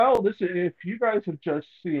Well, this if you guys have just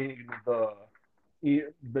seen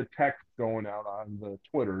the text going out on the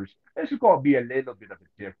Twitters, this is going to be a little bit of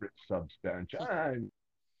a different subs bench. I'm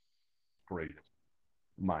greatest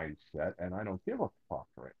mindset, and I don't give a fuck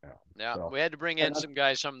right now. Yeah, So, we had to bring in and some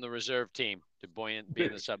guys from the reserve team to be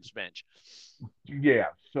in the subs bench. yeah,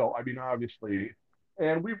 so I mean, obviously,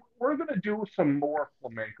 and we're gonna do some more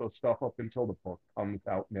flamenco stuff up until the book comes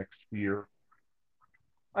out next year.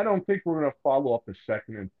 I don't think we're going to follow up the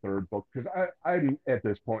second and third book because I'm at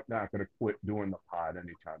this point not going to quit doing the pod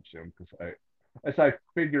anytime soon because as I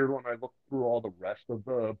figured when I look through all the rest of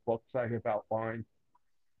the books I have outlined,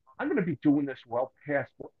 I'm going to be doing this well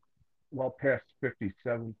past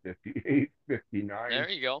 57, 58, 59, There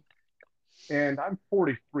you go. and I'm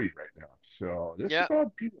 43 right now. So this is Yeah, going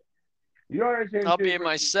to be, you know, as I'll be in David,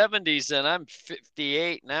 my 70s and I'm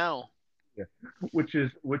 58 now. yeah, which is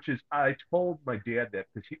I told my dad that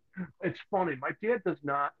because it's funny. My dad does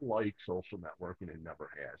not like social networking and never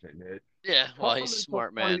has, and it Yeah, well, took he's him a until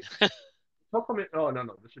smart man. 20. Took him in, oh no,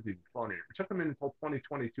 this is even funnier. It took him until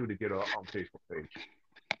 2022 to get a Facebook page.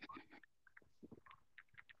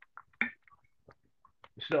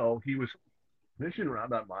 So he was fishing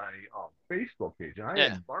around on my Facebook page, and I Yeah.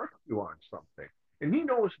 had marked you on something, and he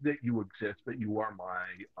knows that you exist, that you are my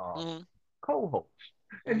Mm-hmm. co-host.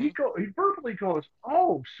 And Mm-hmm. he verbally goes,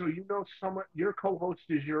 "Oh, so you know someone your co-host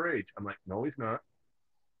is your age?" I'm like, "No, he's not."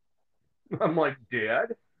 I'm like,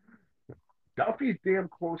 "Dad, Duffy's damn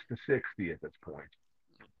close to 60 at this point."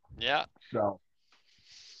 Yeah. So,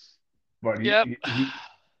 but Yep.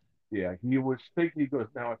 yeah, he was thinking. He goes,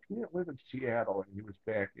 "Now, if he didn't live in Seattle and he was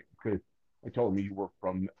back, because I told him you were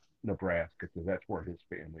from Nebraska, because that's where his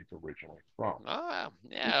family's originally from."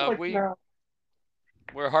 He's Yeah, like, "No."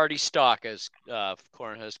 we're hardy stock as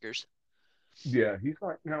Cornhuskers. Yeah, he's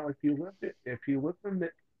like, "Now, if you lived in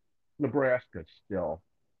Nebraska still,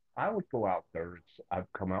 I would go out there.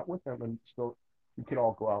 I'd come out with him, and still, we could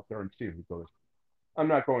all go out there and see him." He goes, "I'm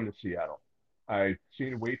not going to Seattle. I've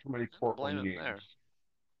seen way too many I don't blame Portland him games." there.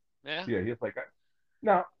 Yeah. Yeah, he's like,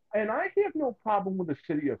 now, and I have no problem with the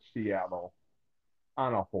city of Seattle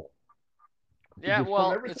on a whole, Yeah, because from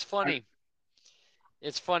well, everything it's I, funny.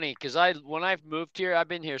 It's funny because when I've moved here, I've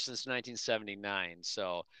been here since 1979.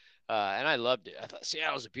 So, and I loved it. I thought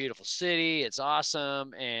Seattle's a beautiful city. It's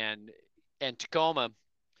awesome, and Tacoma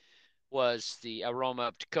was the aroma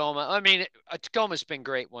of Tacoma. I mean, Tacoma's been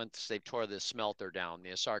great once they tore the smelter down, the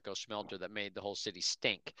Asarco smelter that made the whole city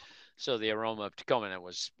stink. So the aroma of Tacoma, that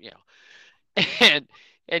was, and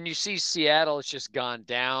and you see Seattle, it's just gone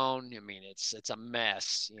down. I mean, it's a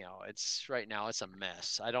mess. It's right now it's a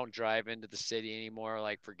mess. I don't drive into the city anymore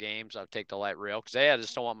like for games. I'll take the light rail because I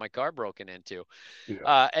just don't want my car broken into.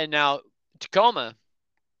 yeah, And now Tacoma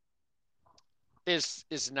is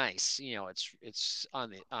nice. It's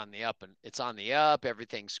on the up, and it's on the up.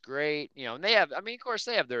 Everything's great. And they have. I mean, of course,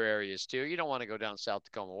 they have their areas too. You don't want to go down South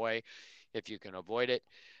Tacoma way if you can avoid it.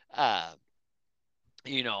 Uh,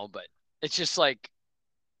 but it's just like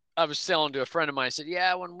I was telling to a friend of mine. I said,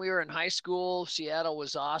 "Yeah, when we were in high school, Seattle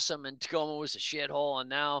was awesome and Tacoma was a shithole. And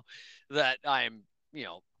now that I'm, you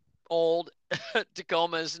know, old,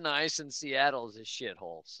 Tacoma is nice and Seattle is a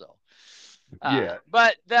shithole." So, yeah,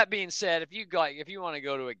 but that being said, if you want to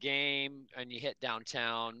go to a game and you hit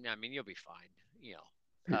downtown, I mean, you'll be fine. You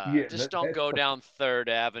yeah. just don't That's go the down Third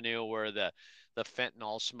Avenue where the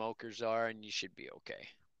fentanyl smokers are, and you should be okay.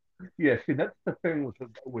 yeah. See, that's the thing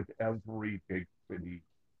with every big city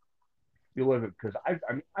you live in, because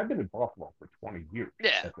I've been in Buffalo for 20 years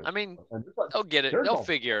Yeah, at this I mean, point, and there's a they'll get it. there's They'll a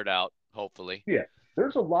figure it out. Hopefully. yeah,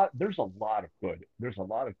 there's a lot of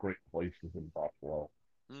great places in Buffalo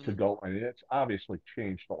to Hmm. go, and it's obviously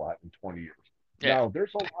changed a lot in 20 years. Yeah, Now,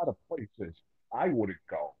 there's a lot of places I wouldn't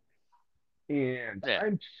go, and yeah.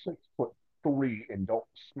 I'm 6'3" and don't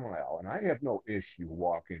smile, and I have no issue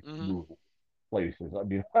walking Hmm. through places. I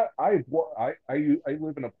mean, I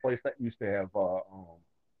live in a place that used to have a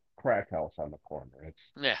crack house on the corner. It's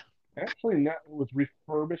Yeah. actually not, it was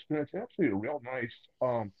refurbished, and it's actually a real nice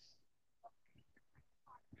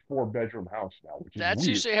 4-bedroom house now, which is That's weird.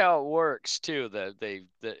 usually how it works too. The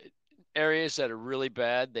areas that are really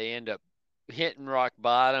bad, they end up hitting rock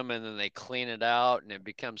bottom, and then they clean it out, and it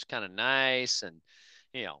becomes kind of nice, and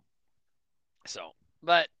you know. So,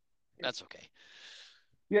 but that's okay.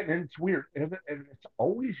 Yeah, and it's weird, and it's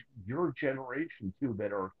always your generation too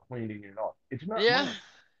that are cleaning it up. It's not Yeah. mine.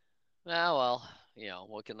 Ah, well,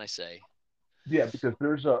 what can I say? Yeah, because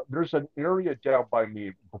there's an area down by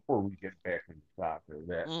me before we get back into soccer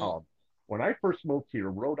that Mm, when I first moved here,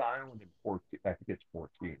 Rhode Island in 14, I think it's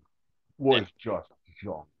 14, yeah. was just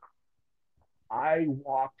junk. I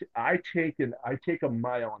take a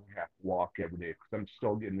mile and a half walk every day because I'm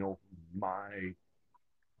still getting over my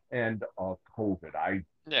end of COVID.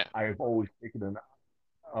 Yeah. I've always taken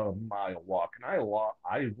a mile walk, and I've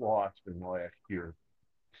lost in the last year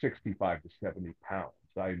 65 to 70 pounds.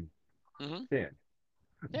 I'm Mm-hmm. thin,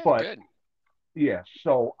 Yeah, but good. yeah.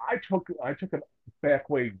 So I took a back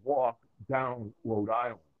way walk down Rhode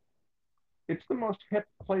Island. It's the most hip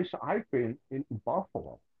place I've been in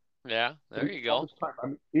Buffalo Yeah, there in you all go. this time. I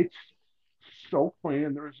mean, it's so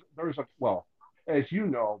clean. There's a well, as you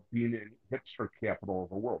know, being in hipster capital of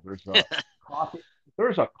the world, coffee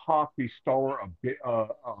there's a coffee store, a bit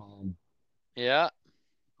Yeah.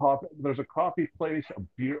 coffee. There's a coffee place, a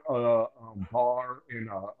beer bar, and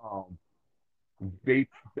a vape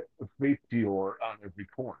vape dealer on every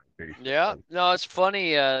corner, Yeah. basically. No, it's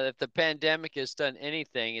funny. If the pandemic has done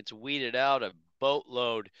anything, it's weeded out a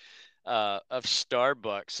boatload of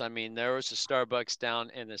Starbucks. I mean, there was a Starbucks down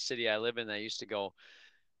in the city I live in that I used to go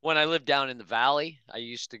when I lived down in the valley. I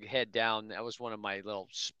used to head down. That was one of my little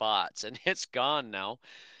spots, and it's gone now.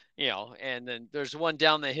 And then there's one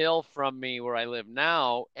down the hill from me where I live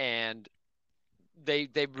now, and they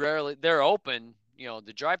rarely they're open.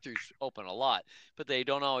 The drive-throughs open a lot, but they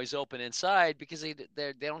don't always open inside because they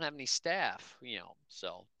don't have any staff.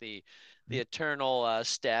 So the eternal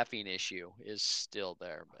staffing issue is still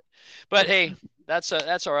there. But hey, that's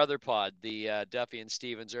our other pod, the Duffy and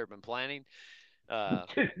Stevens Urban Planning. Uh,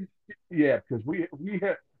 Yeah, because we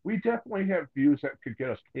definitely have views that could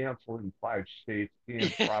get us canceled in 5 states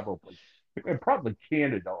and probably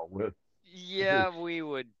Canada with yeah, we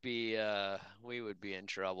would be in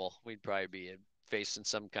trouble. We'd probably be facing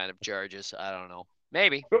some kind of charges. I don't know.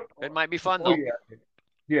 Maybe it might be fun oh though. yeah,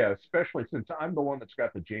 yeah, especially since I'm the one that's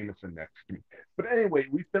got the Jameson next to me. But anyway,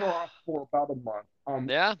 we've been off for about a month.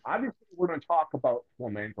 Yeah. Obviously we're going to talk about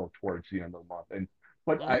flamenco towards the end of the month, and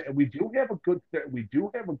but Hmm. we do have a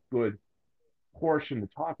good portion to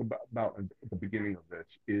talk about at the beginning of this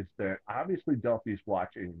is that obviously Duffy's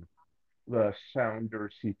watching the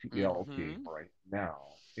Sounders CTL game Hmm. right now,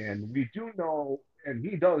 and we do know, and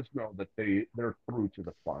he does know that they're through to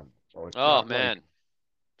the final. So it's Oh not like man,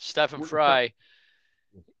 Stephen it's not. Fry.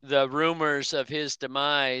 The rumors of his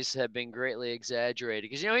demise have been greatly exaggerated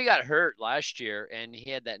because he got hurt last year and he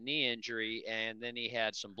had that knee injury and then he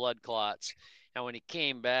had some blood clots. And when he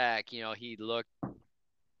came back, he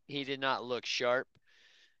did not look sharp.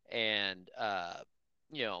 And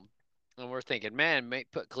you know, and we're thinking, man, may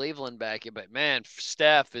put Cleveland back in, but man,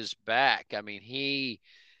 Steph is back. I mean, he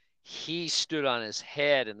stood on his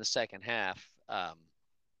head in the second half.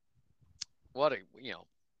 What a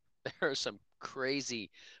there are some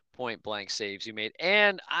crazy point blank saves he made,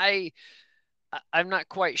 and I'm not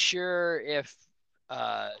quite sure if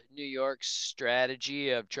New York's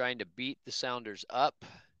strategy of trying to beat the Sounders up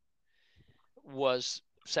was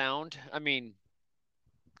sound. I mean,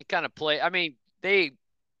 it kind of play. I mean, it's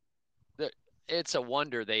a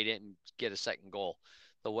wonder they didn't get a second goal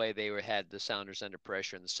the way had the Sounders under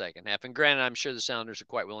pressure in the second half. And granted, I'm sure the Sounders are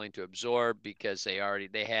quite willing to absorb because they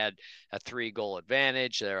had a 3-goal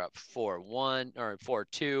advantage. They're up 4-1 or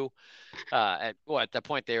 4-2. At the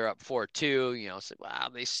point they were up 4-2. So wow,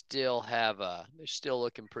 they're still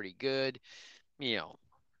looking pretty good. You know,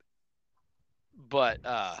 but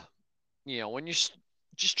when you're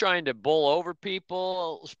just trying to bowl over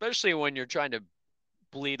people, especially when you're trying to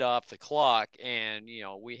bleed off the clock, and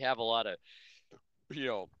we have a lot of you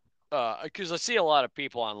know, because I see a lot of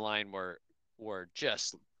people online were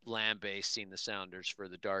just lambasting the Sounders for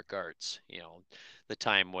the dark arts, the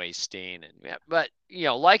time wasting, and yeah, but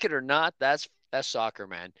like it or not, that's soccer,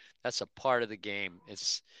 man. That's a part of the game.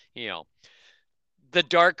 It's you know, the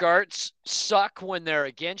dark arts suck when they're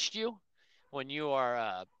against you, when you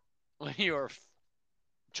are when you are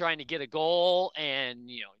trying to get a goal and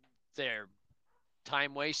they're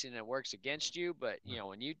time wasting and it works against you, but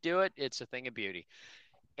when you do it, it's a thing of beauty.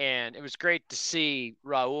 And it was great to see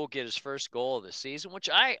Raul get his first goal of the season, which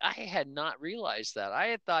I had not realized that. I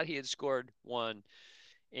had thought he had scored one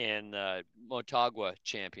in the Motagua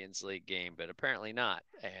Champions League game, but apparently not.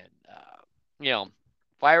 And, you know,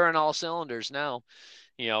 firing all cylinders now.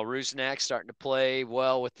 Rusnak starting to play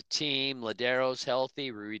well with the team. Ladero's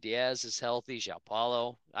healthy. Ruidiaz is healthy. João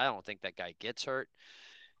Paulo, I don't think that guy gets hurt.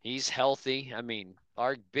 He's healthy. I mean,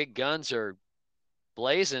 our big guns are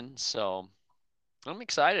blazing, so I'm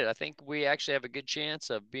excited. I think we actually have a good chance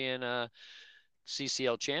of being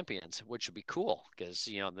CCL champions, which would be cool because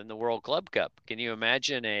then the World Club Cup. Can you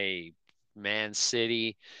imagine a Man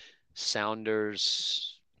City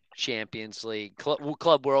Sounders Champions League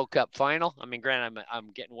Club World Cup final? I mean, granted,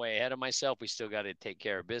 I'm getting way ahead of myself. We still got to take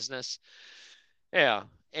care of business, Yeah,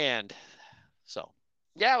 and so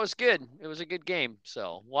yeah, it was good. It was a good game.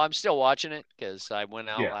 So, well, I'm still watching it because I went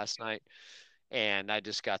out Yeah, last night and I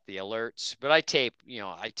just got the alerts. But I tape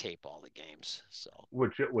all the games. So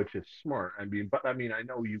which is smart. I mean, but I mean, I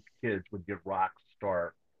know you kids would get rock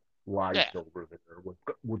star lives yeah. over there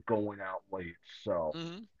with going out late. So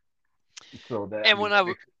hmm that I And mean when I that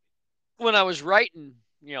makes when I was writing,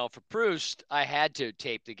 for Proust, I had to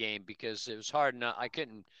tape the game because it was hard enough. I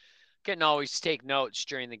couldn't always take notes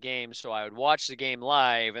during the game, so I would watch the game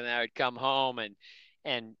live, and then I would come home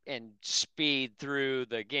and speed through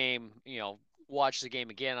the game. Watch the game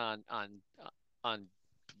again on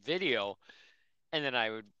video, and then I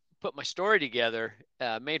would put my story together,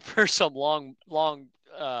 made for some long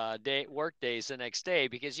day work days the next day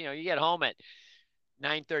because you get home at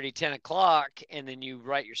 9:30, 10 o'clock, and then you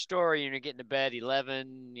write your story and you're getting to bed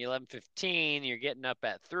 11:15. You're getting up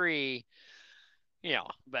at 3.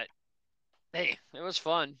 But hey, it was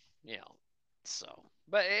fun. You know, so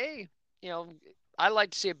but hey, you know, I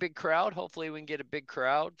like to see a big crowd. Hopefully, we can get a big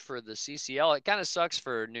crowd for the CCL. It kind of sucks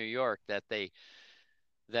for New York that they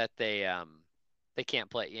can't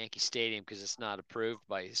play at Yankee Stadium because it's not approved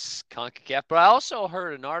by CONCACAF. But I also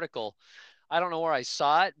heard an article. I don't know where I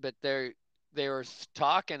saw it, but they were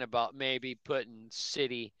talking about maybe putting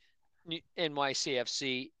City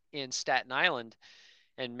NYCFC in Staten Island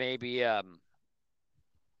and maybe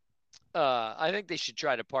I think they should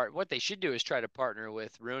try to What they should do is try to partner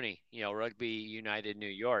with Rooney, Rugby United New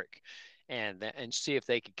York, and see if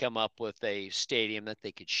they could come up with a stadium that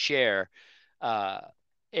they could share. Uh,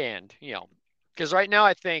 and because right now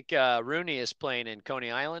I think Rooney is playing in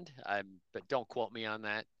Coney Island, but don't quote me on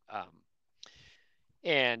that.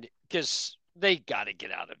 And because they got to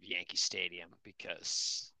get out of Yankee Stadium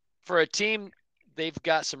because for a team they've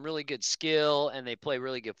got some really good skill and they play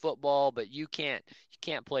really good football, but you can't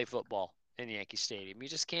play football in Yankee Stadium. You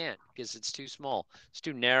just can't because it's too small, it's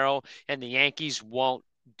too narrow, and the Yankees won't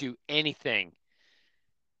do anything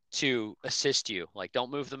to assist you. Like,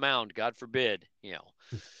 don't move the mound, God forbid.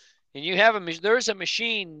 And there's a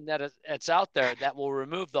machine that's out there that will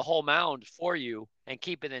remove the whole mound for you and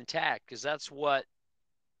keep it intact because that's what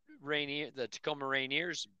the Tacoma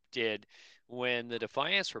Rainiers did when the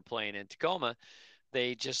Defiance were playing in Tacoma.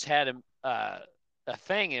 They just had a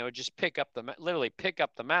thing, and it would just literally pick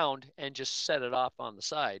up the mound and just set it off on the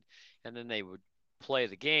side, and then they would play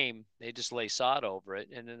the game. They just lay sod over it,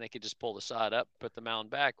 and then they could just pull the sod up, put the mound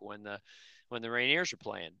back when the Rainiers were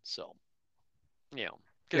playing. So you know,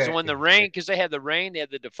 because yeah, when the rain, exactly. because they had the rain, they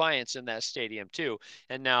had the Defiance in that stadium too,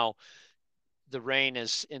 and now the Rain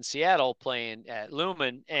is in Seattle playing at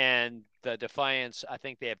Lumen, and the Defiance, I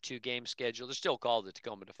think they have 2 games scheduled. They're still called the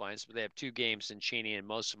Tacoma Defiance, but they have 2 games in Cheney, and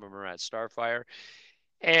most of them are at Starfire.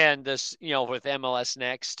 And this, with MLS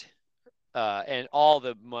Next, and all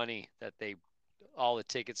the money all the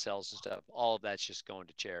ticket sales and stuff, all of that's just going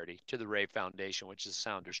to charity, to the Ray Foundation, which is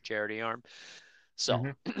Sounders charity arm. So,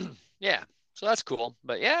 Hmm. yeah, so that's cool.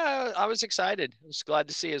 But yeah, I was excited. I was glad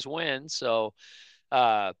to see his win. So,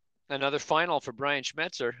 uh, another final for Brian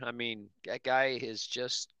Schmetzer. I mean, that guy is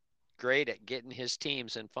just great at getting his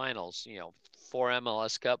teams in finals. 4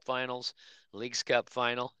 MLS Cup finals, Leagues Cup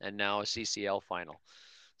final, and now a CCL final.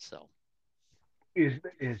 So, Is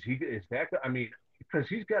that? I mean, because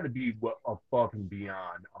he's got to be above and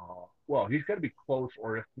beyond. Well, he's got to be close,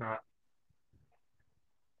 or if not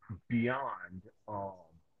beyond,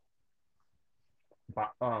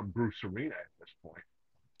 Bruce Arena at this point.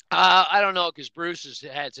 I don't know because Bruce has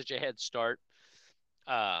had such a head start.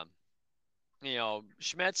 Um,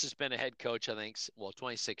 Schmetz has been a head coach, I think, well,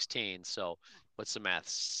 2016. So, what's the math?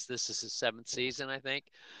 This is his 7th season, I think.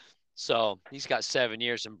 So he's got 7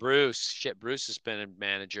 years, and Bruce has been a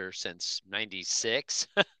manager since '96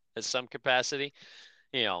 at some capacity.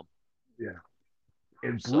 You know, Yeah,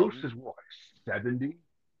 and so Bruce is what 70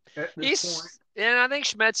 at this point. and I think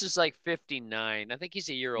Schmetz is like 59. I think he's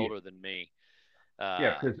a year Yeah, older than me.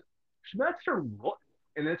 yeah, Uh, because Schmetzer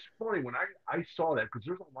and it's funny when I saw that because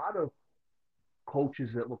there's a lot of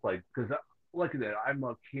coaches that look because like that I'm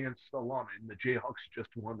a Kansas alum and the Jayhawks just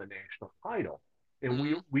won the national title, and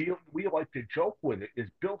we mm, we we like to joke with it is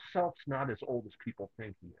Bill Self's not as old as people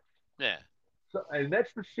think he is. yeah, So, and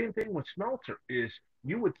that's the same thing with Smelter is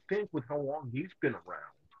you would think with how long he's been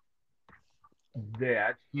around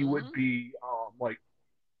that he would mm, be like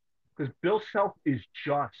because Bill Self is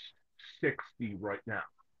just 60 right now,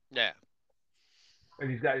 yeah,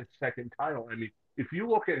 and he's got his second title. I mean, if you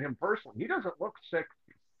look at him personally, he doesn't look 60.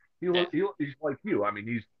 yeah, He's like you. I mean,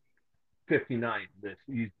 he's 59.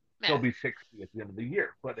 He'll yeah. be 60 at the end of the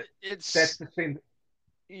year. But that's It's the same.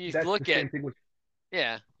 you That's the look at same thing with.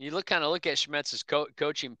 Yeah, you look at Schmetz's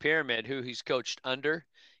coaching pyramid, who he's coached under.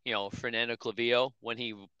 Fernando Clavillo when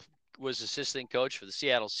he was assistant coach for the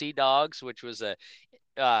Seattle Sea Dogs, which was a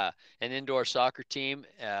an indoor soccer team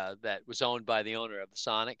that was owned by the owner of the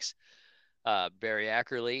Sonics, Barry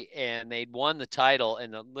Ackerley, and they'd won the title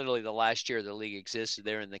in literally the last year the league existed.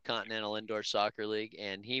 They're in the Continental Indoor Soccer League,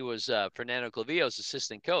 and he was Fernando Clavillo's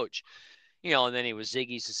assistant coach. And then he was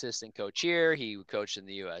Ziggy's assistant coach here. He coached in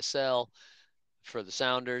the USL for the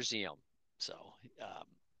Sounders. So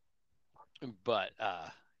but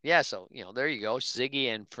yeah, so there you go, Ziggy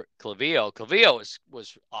and Clavillo. Clavillo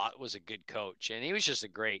was a good coach, and he was just a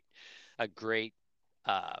great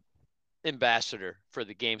uh, ambassador for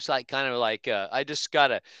the game. So kind of like I just got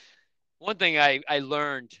a one thing I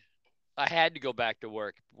learned. I had to go back to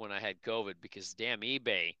work when I had COVID because damn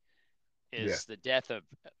eBay Yeah, is the death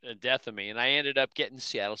of me, and I ended up getting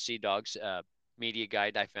Seattle Sea Dogs media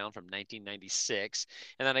guide I found from 1996,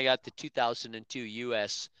 and then I got the 2002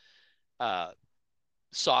 U.S. Uh,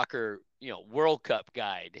 soccer, World Cup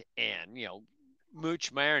guide. And,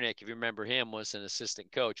 Mooch Marinick, if you remember him, was an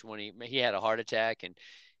assistant coach when he had a heart attack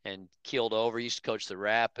and keeled over. He used to coach the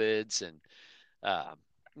Rapids, and uh,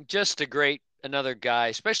 just another guy,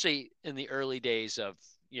 especially in the early days of,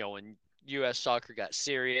 when U.S. soccer got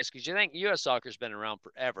serious, because you think U.S. soccer's been around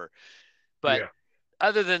forever, but yeah,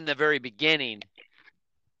 other than the very beginning,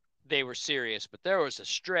 they were serious. But there was a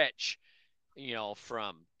stretch,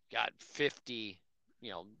 from God 50,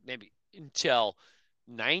 maybe until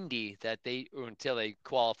 90 until they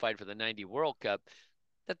qualified for the 90 World Cup,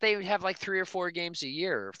 that they would have like 3 or 4 games a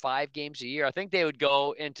year or 5 games a year. I think they would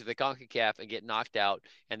go into the CONCACAF and get knocked out,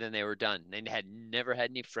 and then they were done. They had never had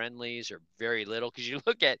any friendlies or very little. Because you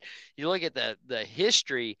look at the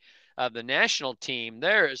history of the national team,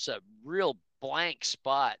 there is a real blank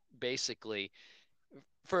spot basically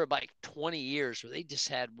for like 20 years where they just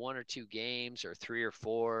had 1 or 2 games or 3 or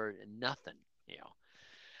 4 and nothing. You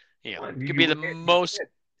know, well, it could be the most.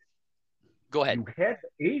 Go ahead. you had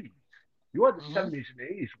the '80s, you had the Mm-hmm. '70s and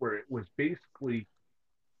 '80s where it was basically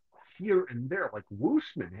here and there. Like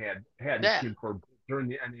Woosman had a Yeah. team for during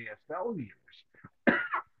the NASL years,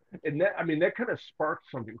 and that, I mean, that kind of sparked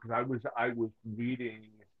something because I was reading.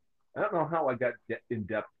 I don't know how I got in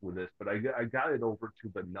depth with this, but I got it over to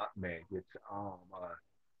the Nutmeg. It's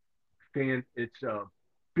a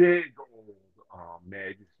big old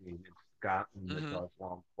magazine in Scotland that Mm-hmm. does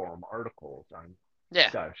long form articles on Yeah.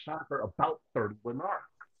 Scottish soccer about Third Lanark.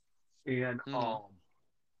 And Mm-hmm.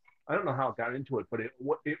 I don't know how it got into it, but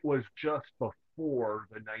it was just before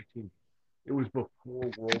the 19. It was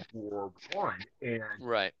before World War I, and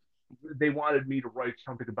Right. they wanted me to write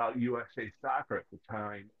something about USA Soccer at the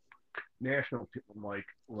time, national team. I'm like,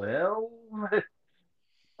 well,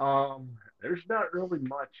 there's not really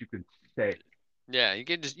much you can say. Yeah.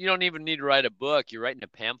 You don't even need to write a book. You're writing a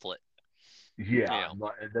pamphlet. Yeah, You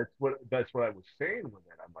know. that's what I was saying with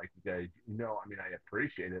it. I'm like, you guys, I mean, I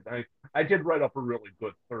appreciate it. I did write up a really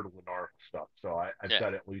good Third of Lenark stuff, so I've Yeah.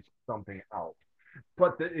 got at least something out.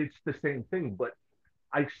 But it's the same thing. But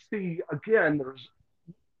I see again,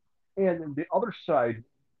 and on the other side,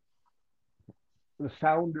 the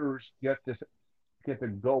Sounders get to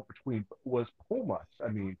go between was Pumas. I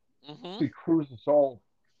mean, Mm-hmm. the Cruz is all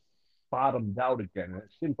bottomed out again, and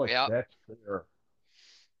it seems like Yeah. that's their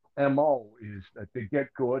MO is that they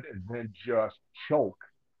get good and then just choke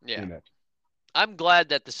Yeah. in it. I'm glad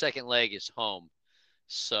that the second leg is home.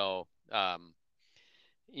 So,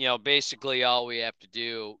 basically all we have to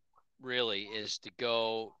do really is to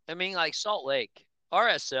go. I mean, like Salt Lake,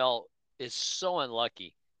 RSL is so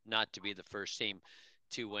unlucky not to be the first team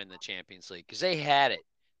to win the Champions League because they had it.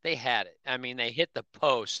 They had it. I mean, they hit the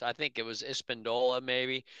post. I think it was Espindola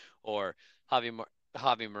maybe or Javi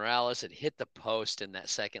Javi Morales had hit the post in that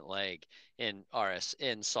second leg in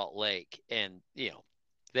Salt Lake, and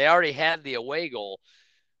they already had the away goal,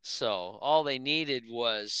 so all they needed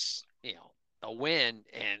was, a win,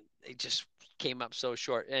 and they just came up so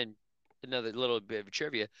short. And another little bit of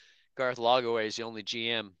trivia: Garth Lagaway is the only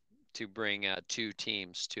GM to bring 2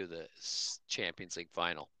 teams to the Champions League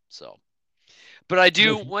final. So, but I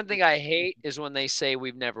do. Was One thing I hate is when they say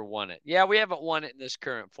we've never won it. Yeah, we haven't won it in this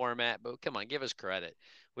current format, but come on, give us credit.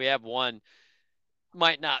 We have won,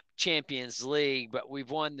 might not Champions League, but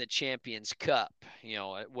we've won the Champions Cup,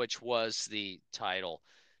 which was the title,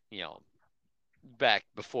 you know, back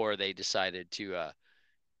before they decided to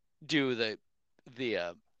do the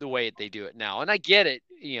way they do it now. And I get it,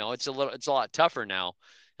 it's a lot tougher now.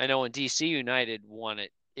 I know when DC United won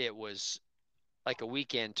it, it was like a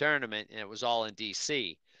weekend tournament, and it was all in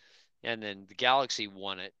DC. And then the Galaxy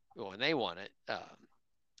won it when they won it.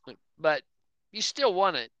 But you still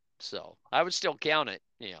won it. So I would still count it,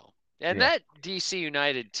 And Yeah. that DC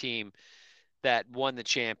United team that won the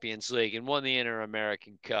Champions League and won the Inter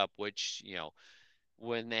American Cup, which,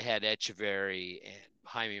 when they had Echeverry and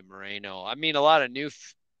Jaime Moreno, I mean, a lot of new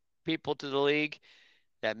people to the league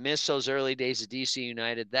that missed those early days of DC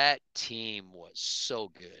United. That team was so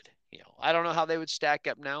good. I don't know how they would stack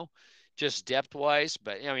up now, just depth wise,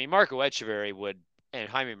 but I mean, Marco Echeverry would and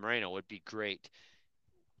Jaime Moreno would be great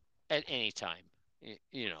at any time,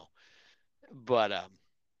 you know. But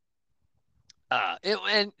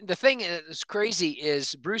and the thing that's crazy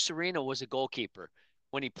is Bruce Arena was a goalkeeper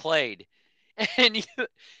when he played, and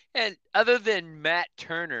and other than Matt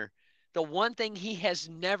Turner, the one thing he has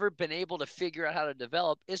never been able to figure out how to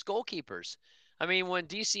develop is goalkeepers. I mean, when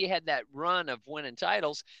DC had that run of winning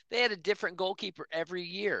titles, they had a different goalkeeper every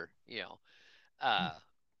year. Uh,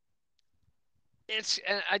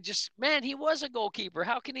 and I just man, he was a goalkeeper.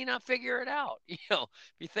 How can he not figure it out? If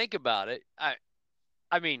you think about it,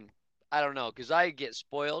 I mean, I don't know because I get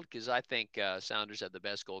spoiled because I think Sounders have the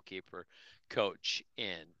best goalkeeper coach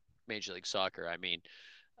in Major League Soccer. I mean,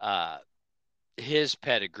 uh, his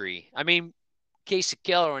pedigree. I mean, Casey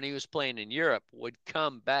Keller, when he was playing in Europe, would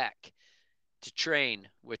come back to train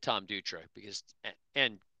with Tom Dutra because,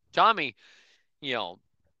 and Tommy, you know,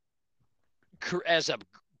 as a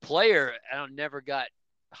player, I don't never got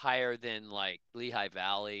higher than like Lehigh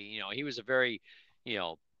Valley. He was a very, you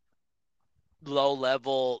know, low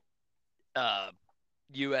level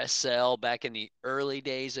USL back in the early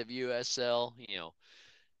days of USL,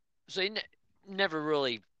 So he never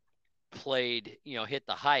really played, hit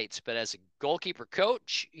the heights, but as a goalkeeper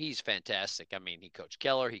coach, he's fantastic. I mean, he coached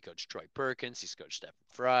Keller, he coached Troy Perkins, he's coached Stephen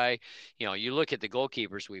Fry. You look at the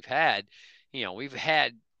goalkeepers we've had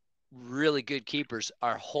really good keepers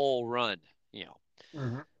our whole run, you know.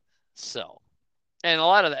 Mm-hmm. So, and a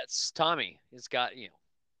lot of that's Tommy. It's got,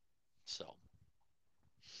 so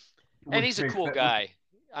and Which he's a makes cool that, which, guy.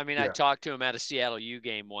 I mean, I yeah. talked to him at a Seattle U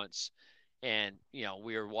game once, and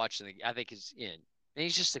we were watching I think he's in. And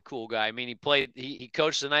he's just a cool guy. I mean, he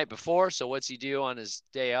coached the night before, so what's he do on his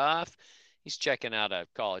day off? He's checking out a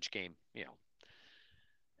college game.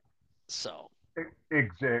 So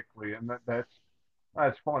Exactly, and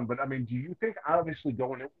that's fun. But I mean, do you think obviously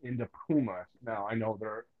going into Puma now? I know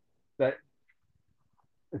they're that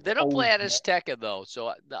it's they don't always play at met. Azteca though.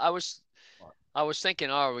 So I was thinking,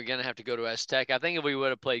 oh, are we gonna have to go to Azteca? I think if we would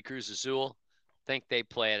have played Cruz Azul, I think they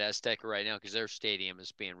play at Azteca right now because their stadium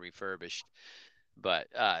is being refurbished. But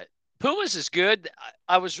Pumas is good.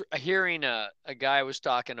 I was hearing a guy was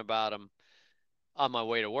talking about them on my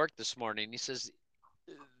way to work this morning. He says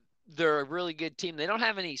they're a really good team. They don't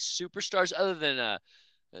have any superstars other than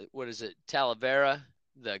what is it, Talavera,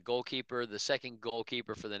 the goalkeeper, the second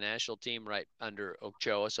goalkeeper for the national team, right under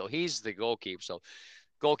Ochoa. So he's the goalkeeper. So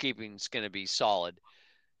goalkeeping's going to be solid.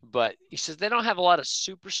 But he says they don't have a lot of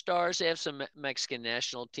superstars. They have some Mexican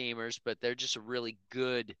national teamers, but they're just a really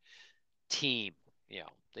good team.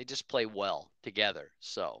 They just play well together.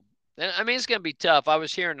 So, I mean, it's going to be tough. I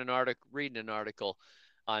was reading an article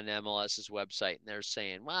on MLS's website, and they're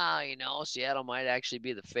saying, well, Seattle might actually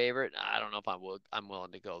be the favorite. I don't know if I'm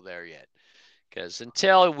willing to go there yet. Because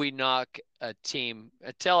until an MLS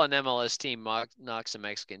team knocks a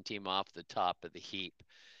Mexican team off the top of the heap,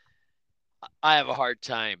 I have a hard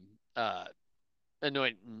time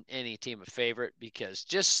anointing any team a favorite because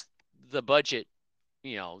just the budget,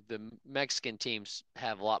 the Mexican teams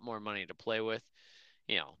have a lot more money to play with,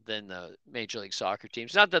 than the Major League Soccer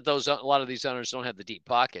teams. Not that a lot of these owners don't have the deep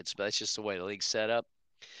pockets, but that's just the way the league's set up,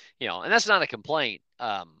 and that's not a complaint.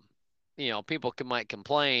 People might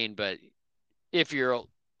complain, but if you're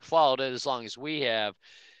followed it as long as we have,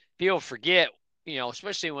 people forget,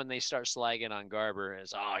 especially when they start slagging on Garber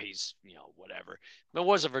as, oh, he's, whatever. If it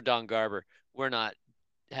wasn't for Don Garber, we're not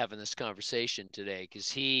having this conversation today because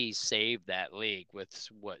he saved that league with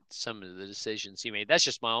what some of the decisions he made. That's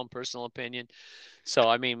just my own personal opinion. So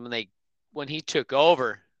I mean, when he took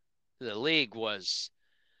over, the league was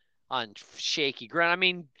on shaky ground. I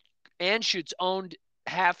mean, Anschutz owned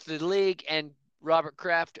half the league, and Robert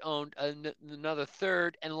Kraft owned another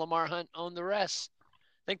third, and Lamar Hunt owned the rest.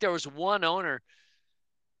 I think there was one owner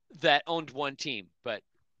that owned one team, but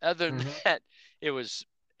other than Mm-hmm. that, it was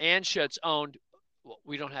Anschutz owned. Well,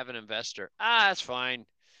 we don't have an investor. That's fine.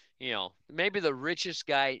 Maybe the richest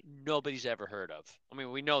guy nobody's ever heard of. I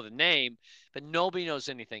mean, we know the name, but nobody knows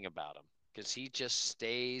anything about him because he just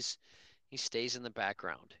stays. He stays in the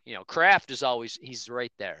background. Kraft is always he's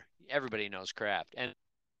right there. Everybody knows Kraft, and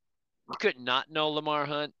you could not know Lamar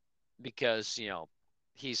Hunt because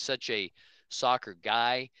he's such a soccer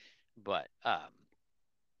guy. But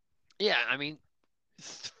Yeah, I mean,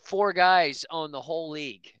 four guys own the whole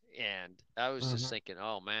league, and I was just Hmm. thinking,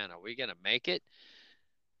 oh man, are we gonna make it?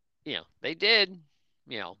 They did.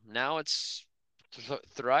 Now it's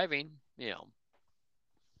thriving.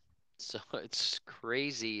 So it's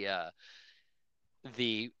crazy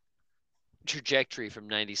the trajectory from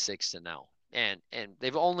 96 to now. And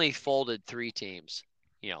they've only folded three teams,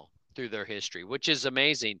 through their history, which is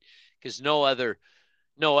amazing because no other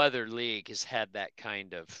league has had that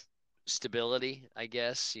kind of stability, I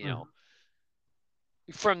guess, Hmm.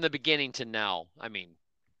 from the beginning to now. I mean,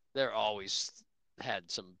 they're always had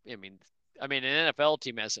some. I mean, an NFL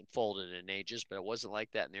team hasn't folded in ages, but it wasn't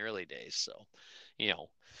like that in the early days. So, you know,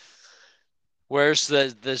 where's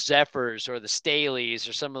the Zephyrs or the Staleys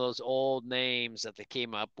or some of those old names that they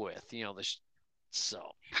came up with?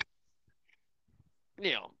 So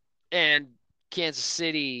you know, and Kansas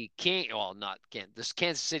City King. Well, not this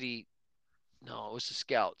Kansas City. No, it was the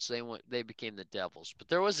Scouts. They became the Devils. But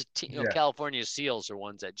there was a team. Yeah. California Seals are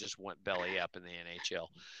ones that just went belly up in the NHL.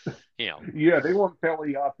 You know, Yeah, they went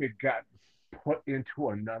belly up. It got put into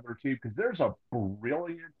another team because there's a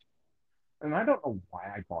brilliant, and I don't know why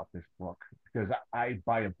I bought this book because I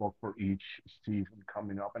buy a book for each season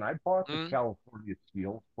coming up, and I bought the mm, California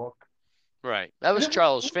Seals book, right. That and was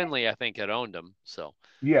Charles Finley, I think, that owned them. So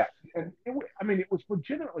yeah, and I mean, it was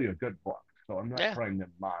legitimately a good book. So I'm not yeah. trying to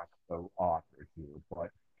mock the author here, but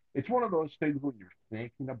it's one of those things when you're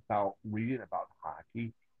thinking about reading about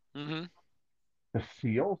hockey, Mm-hmm. the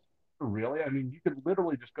Seals. Really, I mean, you could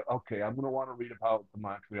literally just go, okay, I'm going to want to read about the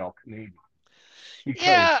Montreal Canadiens because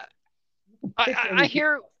Yeah, you can I, pick I I anything.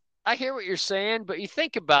 hear I hear what you're saying, but you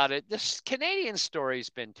think about it, this Canadian story's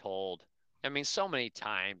been told. I mean, so many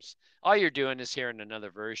times. All you're doing is hearing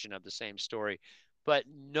another version of the same story, but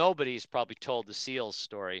nobody's probably told the Seals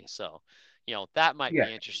story. So, that might Yeah,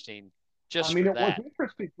 be interesting I just mean, for it was that.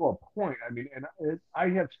 interesting to a point. I mean, and I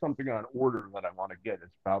have something on order that I want to get.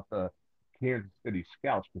 It's about the Kansas City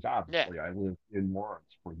Scouts because Yeah, obviously I lived in Lawrence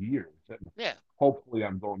for years, and yeah. hopefully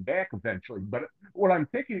I'm going back eventually. But what I'm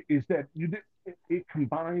thinking is that it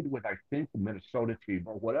combined with I think the Minnesota team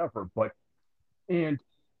or whatever. But and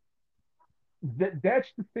that's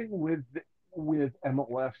the thing with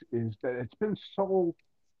MLS is that it's been so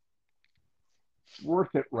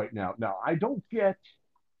worth it right now. Now I don't get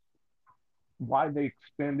why they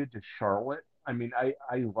expanded to Charlotte. I mean, I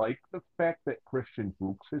like the fact that Christian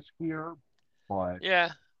Fuchs is here, but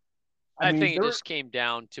Yeah. I I mean, think it there, just came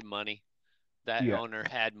down to money. That yeah, owner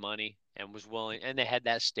had money and was willing, and they had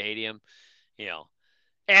that stadium, you know.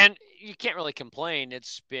 And you can't really complain.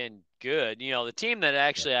 It's been good. The team that yeah,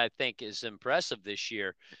 actually I think is impressive this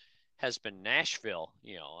year has been Nashville.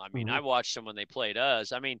 I mean, I mm-hmm, watched them when they played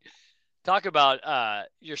us. I mean, talk about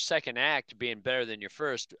your second act being better than your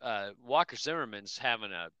first. Walker Zimmerman's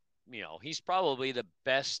having he's probably the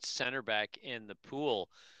best center back in the pool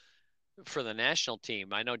for the national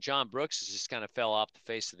team. I know John Brooks has just kind of fell off the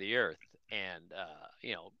face of the earth and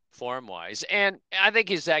form wise. And I think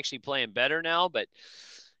he's actually playing better now, but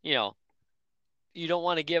you know, you don't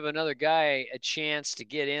want to give another guy a chance to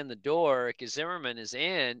get in the door because Zimmerman is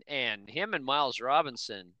in, and him and Miles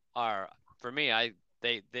Robinson are, for me,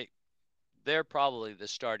 they they're probably the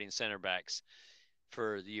starting center backs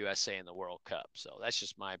for the USA in the World Cup. So that's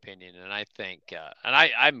just my opinion, and I think,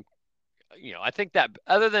 I think that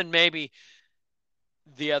other than maybe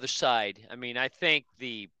the other side, I mean, I think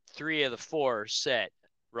the three of the four set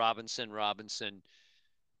Robinson,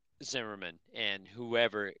 Zimmerman, and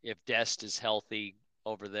whoever, if Dest is healthy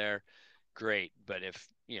over there, great. But if,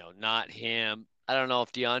 not him, I don't know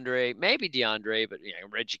if maybe DeAndre, but,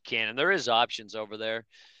 Reggie Cannon, there is options over there.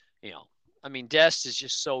 You know, I mean, Dest is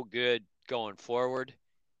just so good going forward.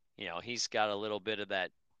 He's got a little bit of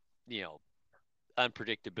that, you know,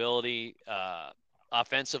 unpredictability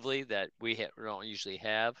offensively that we don't usually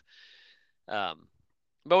have. Um,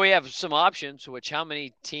 but we have some options. Which how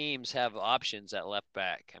many teams have options at left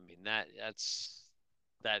back? I mean that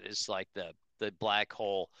is like the black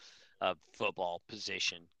hole of football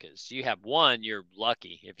position because you have one, you're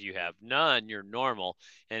lucky. If you have none, you're normal.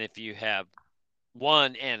 And if you have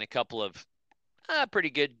one and a couple of pretty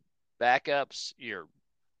good backups, you're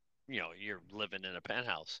living in a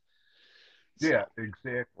penthouse. yeah, So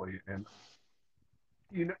exactly. And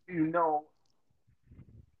you know,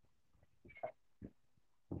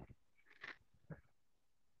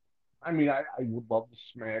 I mean, I would love to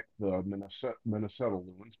smack the Minnesota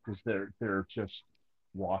Loons because they're just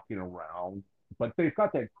walking around, but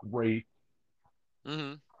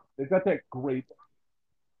mm-hmm. they've got that great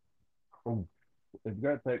oh, they've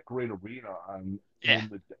got that great arena on Yeah, in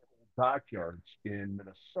the dockyards in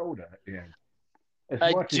Minnesota, and as I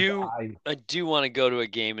much as do I, I do want to go to a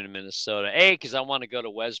game in Minnesota. A, because I want to go to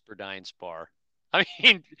Wes Burdine's bar. I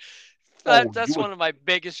mean, oh, you that's would, one of my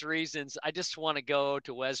biggest reasons. I just want to go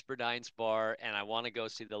to Wes Burdine's bar and I want to go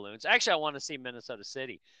see the Loons. Actually, I want to see Minnesota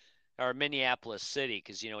City or Minneapolis City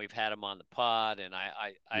because we've had them on the pod, and I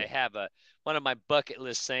yeah, have a one of my bucket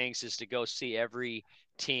list things is to go see every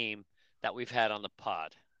team that we've had on the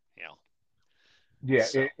pod. You know, yeah,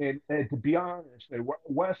 so and to be honest,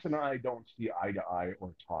 Wes and I don't see eye to eye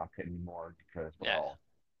or talk anymore because, yeah, well,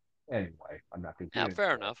 anyway, I'm not going to yeah, get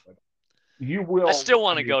fair into it, enough. but you I will. still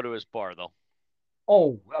I want to mean, go to his bar though.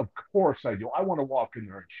 oh, of course I do. I want to walk in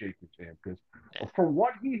there and shake his hand because Yeah, for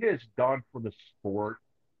what he has done for the sport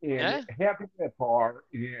and yeah, having that bar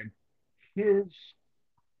and his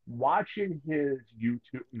watching his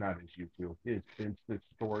YouTube, not his YouTube, his Insta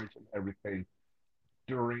stories and everything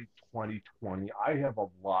during 2020, I have a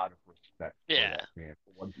lot of respect for yeah. that man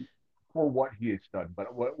for what he has done.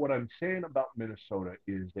 But what I'm saying about Minnesota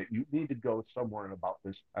is that you need to go somewhere in about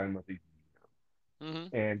this time of the Mm-hmm.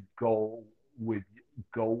 year and with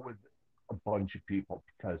go with a bunch of people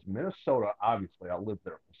because Minnesota, obviously, I lived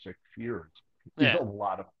there for 6 years, is Yeah. a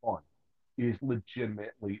lot of fun. Is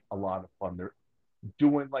legitimately a lot of fun. They're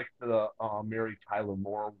doing like the Mary Tyler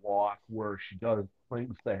Moore walk where she does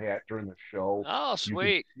flings the hat during the show. Oh, You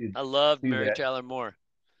can sweet. I loved see Mary that. Tyler Moore.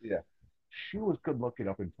 Yeah, she was good looking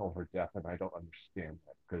up until her death, and I don't understand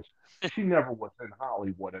that because she never was in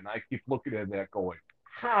Hollywood, and I keep looking at that going,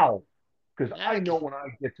 how? Because I Heck, know when I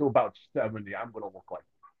get to about 70, I'm going to look like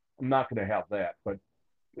I'm not going to have that, but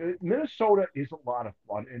Minnesota is a lot of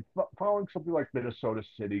fun, and following something like Minnesota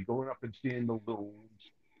City, going up and seeing the Loons,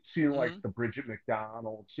 seeing like mm-hmm. the Bridget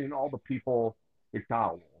McDonald, seeing all the people,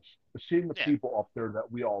 McDonald's, seeing the Yeah, people up there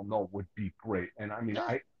that we all know would be great. And I mean, yeah,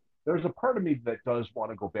 I there's a part of me that does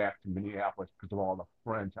want to go back to Minneapolis because of all the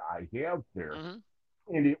friends I have there, mm-hmm.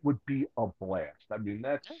 and it would be a blast. I mean,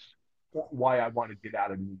 that's Yeah, why I want to get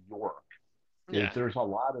out of New York is yeah. there's a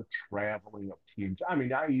lot of traveling of teams. I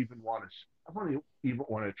mean, I want to even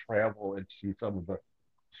want to travel and see some of the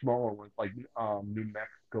smaller ones like New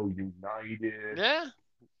Mexico United. Yeah.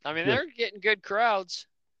 I mean, Just they're getting good crowds.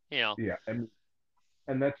 You know, yeah,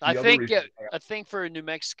 and that's I the other think reason. I think for New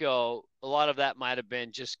Mexico, a lot of that might have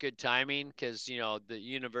been just good timing because the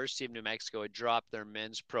University of New Mexico had dropped their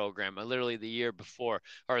men's program literally the year before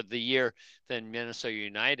or the year then Minnesota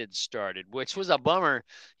United started, which was a bummer.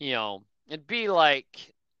 It'd be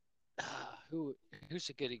like who who's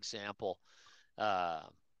a good example? Uh,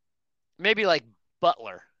 Maybe like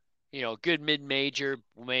Butler, good mid-major,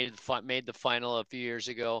 made the final a few years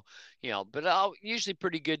ago, but usually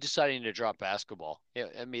pretty good deciding to drop basketball. Yeah,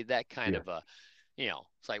 I mean that kind Yeah, of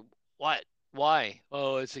it's like what, why?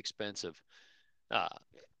 Oh, it's expensive. Uh,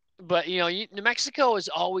 but New Mexico has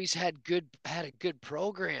always had a good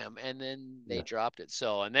program, and then they yeah, dropped it.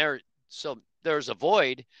 So there's a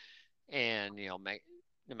void, and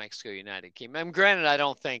New Mexico United came. Granted, I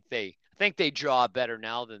think they draw better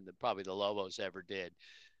now than probably the Lobos ever did,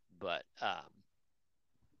 but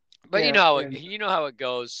yeah, and you know how it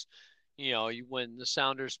goes. When the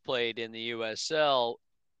Sounders played in the USL,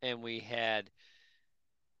 and we had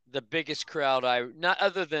the biggest crowd I not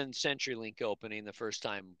other than CenturyLink opening the first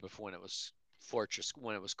time before when it was Fortress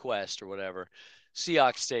when it was Quest or whatever.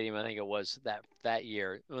 Seahawks Stadium, I think it was that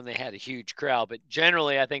year when they had a huge crowd. But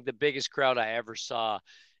generally, I think the biggest crowd I ever saw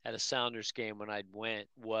at a Sounders game when I went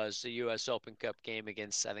was the U.S. Open Cup game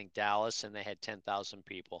against I think Dallas, and they had 10,000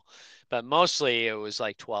 people. But mostly it was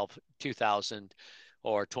like 2,000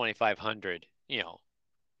 or 2,500.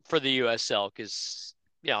 For the USL because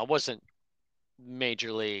it wasn't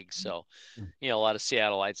major league. So, a lot of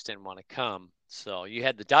Seattleites didn't want to come. So you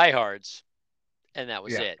had the diehards, and that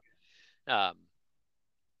was yeah, it. Um,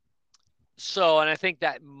 and I think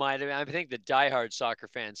I think the diehard soccer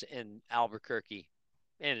fans in Albuquerque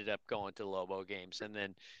ended up going to Lobo games, and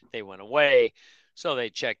then they went away. So they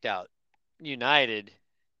checked out United,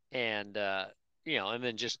 and, and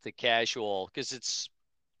then just the casual, because it's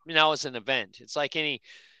an event. It's like any,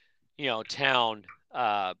 town,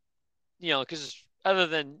 because other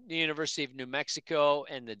than the University of New Mexico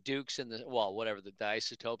and the Dukes and whatever the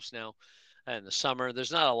Isotopes now, in the summer,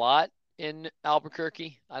 there's not a lot in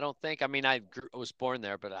Albuquerque. I don't think. I mean, was born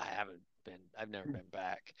there, but I've never been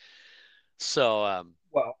back. So,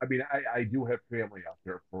 well, I mean, I do have family out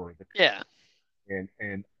there for the yeah, and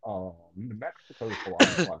New Mexico is a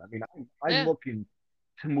lot of fun. I mean, I'm yeah, looking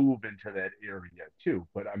to move into that area too,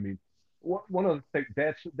 but I mean, one of the things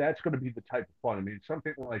that's going to be the type of fun. I mean,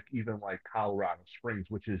 something like even like Colorado Springs,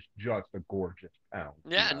 which is just a gorgeous town,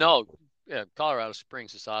 to be yeah. honest No, with yeah. Colorado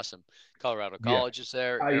Springs is awesome. Colorado you. Yeah, College is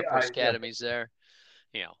there. Air I Force yeah, Academy's there.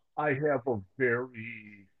 You know. I have a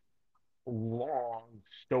very long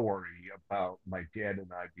story about my dad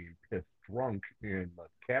and I being pissed drunk in the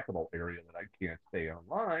capital area that I can't say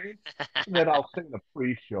online. That I'll say in the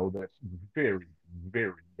pre-show. That's very,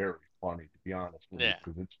 very, very funny, to be honest with you, Yeah.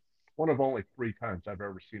 because it's one of only three times I've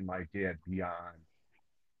ever seen my dad beyond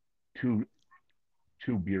two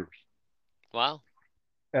two beers Wow.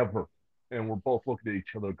 ever, and we're both looking at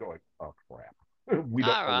each other going, "Oh crap, we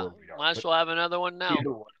don't All know right. where we are." Might as But well have another one now.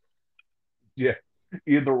 either way, yeah,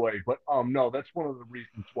 either way. But no, that's one of the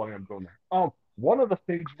reasons why I'm going there. One of the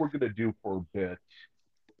things we're gonna do for a bit,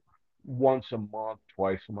 once a month,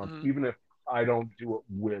 twice a month, Mm-hmm. even if I don't do it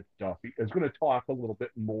with Duffy, is going to talk a little bit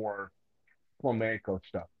more flamenco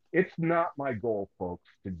stuff. It's not my goal, folks,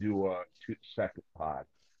 to do a second pod.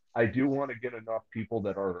 I do want to get enough people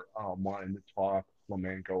that are wanting to talk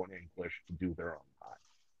flamenco and English to do their own pod,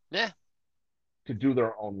 Yeah. to do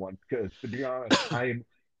their own one. Because to be honest,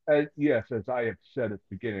 yes, as I have said at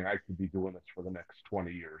the beginning, I could be doing this for the next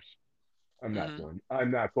 20 years. Mm-hmm.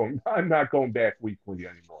 I'm not going back weekly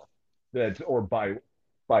anymore. That's or bi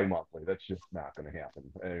monthly. That's just not going to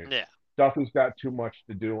happen. Yeah. Duffy's got too much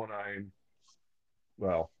to do, and I'm,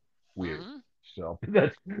 well, weird. Mm-hmm. So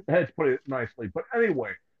that's put it nicely. But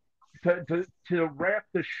anyway, to wrap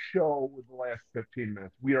the show with the last 15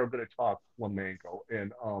 minutes, we are going to talk flamenco,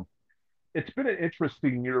 and it's been an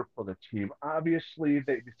interesting year for the team. Obviously,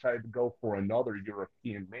 they decided to go for another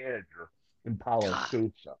European manager in Paulo God,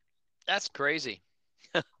 Sousa. that's crazy.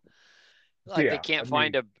 Like they Yeah, I can't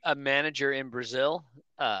find mean, a manager in Brazil.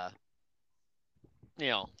 Uh, you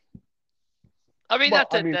know, I mean, well,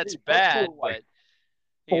 not I that mean, that's they went bad, through like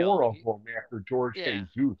but four of them after George yeah,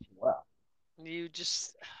 Jesus left. you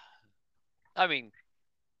just, I mean,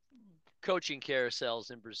 coaching carousels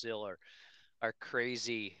in Brazil are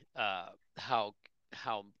crazy. How,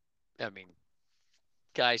 I mean,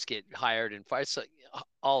 guys get hired in fights like,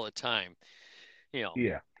 all the time. You know.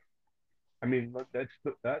 Yeah, I mean that's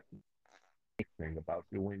the thing about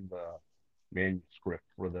doing the manuscript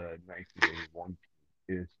for the 1981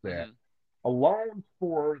 is that Mm-hmm. alone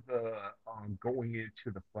for the going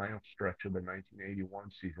into the final stretch of the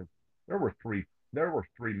 1981 season, there were three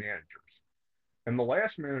managers, and the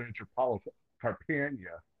last manager, Paulo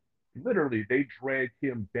Carpania, literally they dragged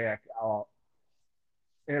him back out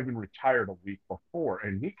having retired a week before,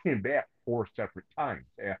 and he came back four separate times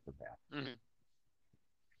after that. Mm-hmm.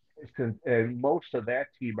 And most of that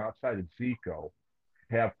team outside of Zico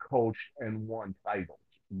have coached and won titles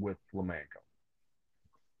with Flamenco.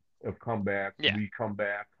 Have come back, Yeah. come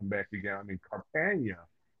back again. I mean, Carpagna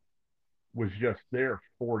was just there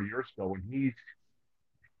 4 years ago, and he's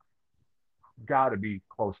got to be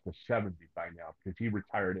close to 70 by now because he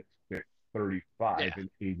retired at 35 Yeah. in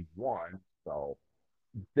 81. So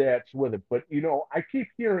that's with it. But I keep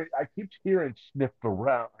hearing sniffed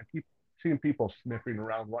around. I keep seeing people sniffing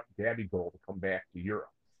around wanting Gabigol to come back to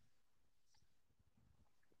Europe.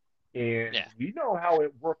 And Yeah. we know how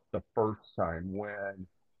it worked the first time when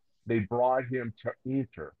they brought him to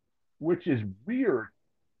Inter, which is weird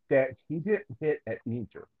that he didn't hit at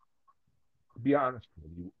Inter. To be honest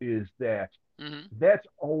with you, is that Mm-hmm. that's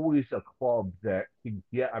always a club that can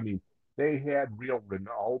get. I mean, they had real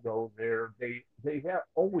Ronaldo there. They have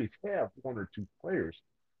always have one or two players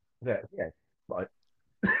that yeah, but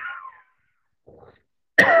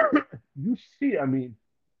you see, I mean,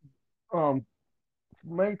 um,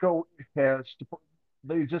 Flamenco has to.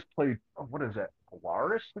 They just played. What is that?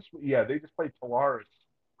 Polaris. Yeah, they just played Polaris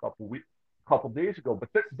couple days ago. But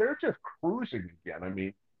they're just cruising again. I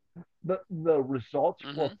mean, the results for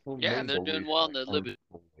Mm-hmm. Yeah, they're Flamengo doing well in recently the are Liberty.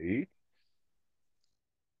 great.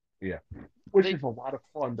 Yeah, which They, is a lot of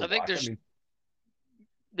fun to I think watch. I there's, mean,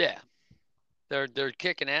 yeah, they're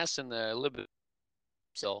kicking ass in the Liberty.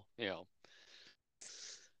 So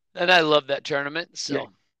and I love that tournament. yeah,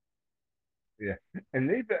 So, yeah, and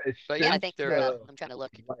they've but yeah, I since think they're. the I'm trying to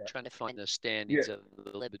look, trying to find the yeah standings of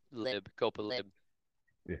the Lib Copa Lib.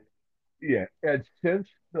 yeah yeah, and since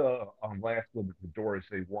the last Libertadores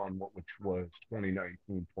they won, which was 2019,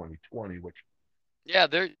 2020, which Yeah,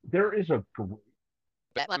 they're. there is a great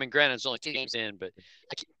I mean, granted, it's only 2 games in, but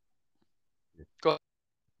I keep, go.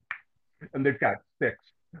 and they've got six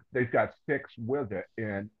with it,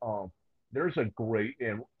 and there's a great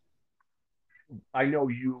and I know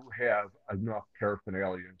you have enough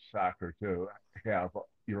paraphernalia in soccer to have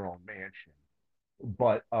your own mansion,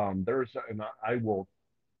 but and I will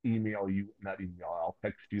email you, not email, I'll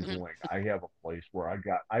text you the Mhm. link. I have a place where I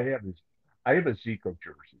have a Zico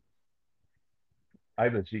jersey. I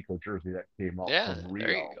have a Zico jersey that came up Yeah, from there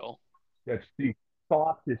you Rio. go. That's the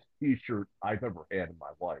softest T-shirt I've ever had in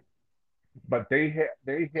my life. but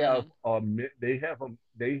Mm-hmm.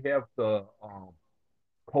 they have the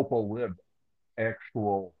Copa Lib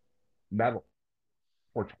actual medal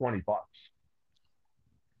for $20.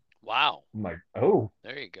 Wow. I'm like, oh,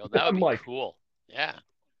 There you go. That would I'm be like, cool. Yeah.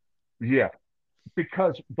 yeah,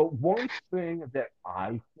 because the one thing that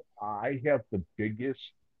I have the biggest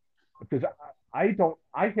because I don't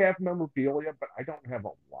I have memorabilia, but I don't have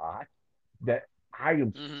a lot that I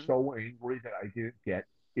am Mm-hmm. so angry that I didn't get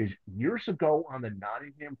is years ago on the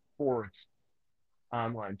Nottingham Forest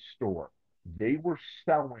online store, they were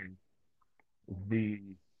selling the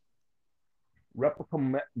replica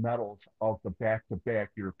medals of the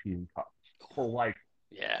back-to-back European Cups for like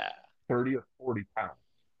Yeah. 30 or 40 pounds.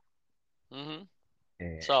 Mm-hmm.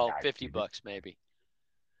 And So I 50 didn't, bucks maybe.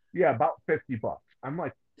 yeah, about $50. I'm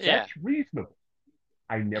like, that's Yeah. reasonable.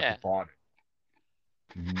 I never Yeah. bought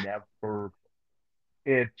it. Never.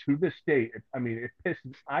 And to this day, I mean, it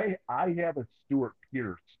pisses. I have a Stuart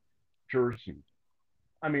Pierce jersey.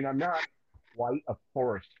 I mean, I'm not quite a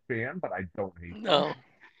Forest fan, but I don't hate them. No. And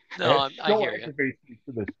No, it I still hear you. aggravates me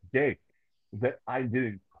to this day that I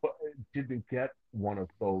didn't get one of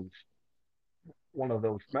those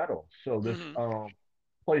medals. So this Mm-hmm.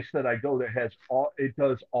 place that I go that has all it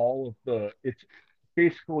does all of the it's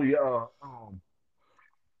basically I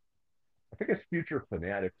think it's Future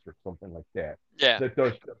Fanatics or something like that Yeah. that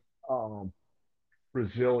does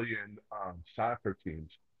Brazilian soccer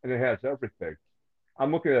teams and it has everything.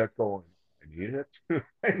 I'm looking at it going, I need it.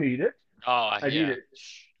 I need it. Oh, I need yeah. it.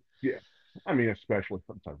 Yeah. I mean, especially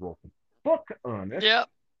since I wrote the book on it. Yep.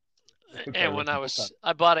 Since I And wrote when the book on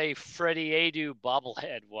I bought a Freddie Adu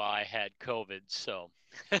bobblehead while I had COVID. So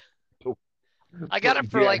it. I got So,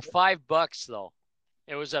 it for yeah. like $5 though.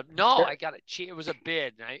 It was a no, I got it cheap. It was a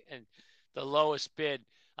bid, and the lowest bid.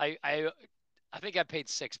 I I I think I paid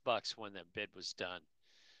 $6 when the bid was done.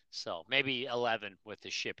 So maybe 11 with the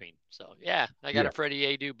shipping. So yeah, I got Yeah. a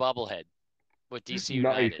Freddie Adu bobblehead with DC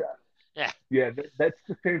Nice. United. Yeah. Yeah, that's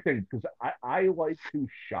the same thing because I like to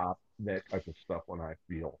shop that type of stuff when I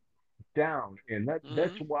feel down, and that's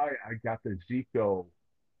Mm-hmm. why I got the Zico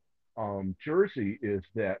jersey. Is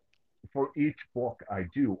that for each book I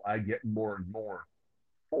do, I get more and more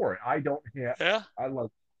for it. I don't have Yeah. I like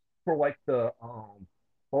for like the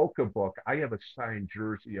Boca book. I have a signed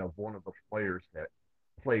jersey of one of the players that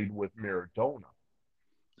played with Maradona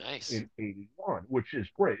Nice. in '81, which is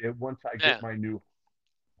great. And once I get Yeah. my new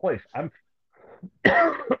place, I'm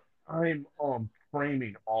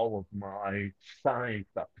framing all of my signed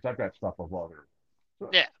stuff because I've got stuff of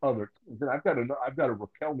Yeah. and I've got a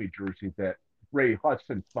Raquelme jersey that Ray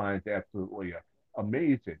Hudson finds absolutely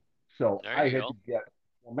amazing. So There I you had to go. get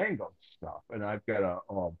Flamengo stuff, and I've got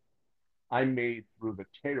a I made through the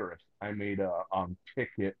terrace. I made a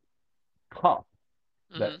ticket cup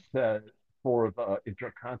that Mm-hmm. said for the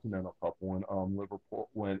Intercontinental Cup when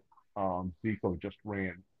Zico just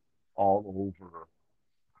ran all over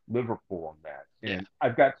Liverpool on that. Yeah. And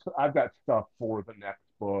I've got stuff for the next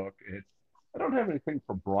book. I don't have anything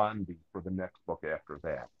for Blondie for the next book after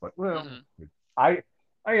that. But well, Mm-hmm. I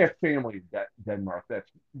I have family in Denmark.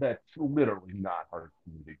 That's literally not hard for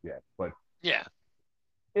me to get. But Yeah.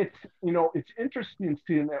 it's it's interesting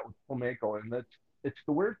seeing that with flamenco, and that's it's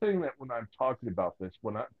the weird thing that when I'm talking about this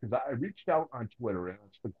when I because I reached out on Twitter, and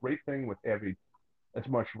it's the great thing with having as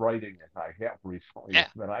much writing as I have recently is Yeah.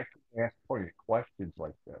 that I can ask pointed questions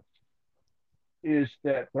like this is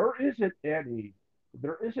that there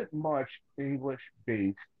isn't much English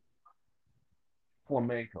based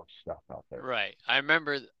flamenco stuff out there. Right. I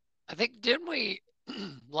remember. I think didn't we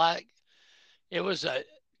like it was a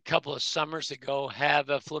couple of summers ago have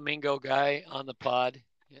a flamingo guy on the pod.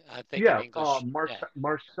 I think in Yeah, English. Yeah.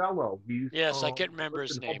 Marcelo, Yes, I couldn't he remember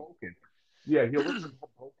lives his in name. Hoboken. Yeah, he lives in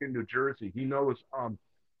Hoboken, New Jersey. He knows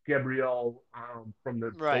Gabrielle from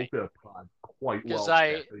the Right. Boca pod quite Because well.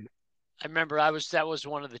 I remember that was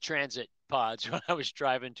one of the transit pods when I was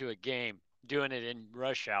driving to a game, doing it in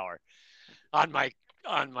rush hour on my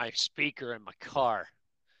speaker in my car.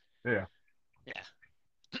 Yeah, Yeah.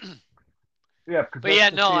 yeah, because But that's yeah,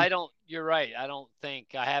 the no, same. I don't. You're right. I don't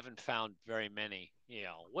think I haven't found very many.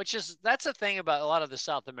 Which is that's the thing about a lot of the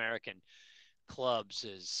South American clubs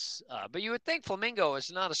is. But you would think Flamingo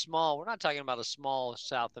is not a small. We're not talking about a small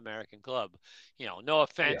South American club. No Yeah,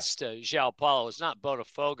 offense to João Paulo, it's not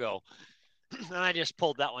Botafogo, and I just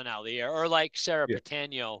pulled that one out of the air. Or like Sarah yeah,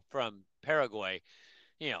 Patano from Paraguay.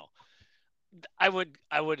 You know, I would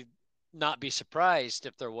not be surprised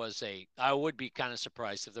if there was a. I would be kind of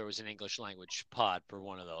surprised if there was an English language pod for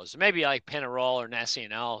one of those. Maybe like Penarol or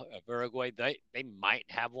Nacional of Uruguay. They might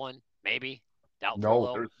have one. Maybe. Doubtful No,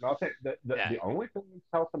 though. there's nothing. Yeah. The only thing in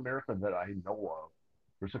South America that I know of,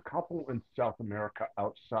 there's a couple in South America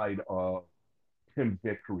outside of Tim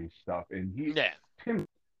Vickery stuff, and Yeah. Tim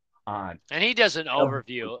on And he does an every,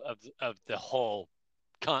 overview of the whole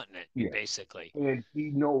continent, yeah, basically. and he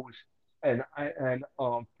knows. And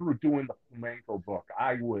through doing the flamenco book,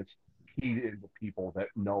 I was keyed into people that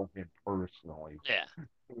know him personally, Yeah.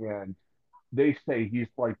 and they say he's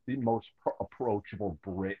like the most approachable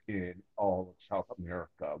Brit in all of South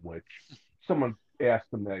America. Which someone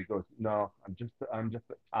asked him that, he goes, "No, I'm just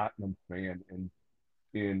a Tottenham fan, and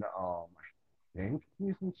in I think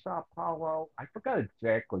he's in Sao Paulo. I forgot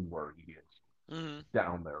exactly where he is Mm-hmm.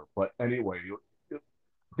 down there, but anyway,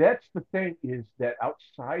 that's the thing, is that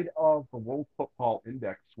outside of the World Football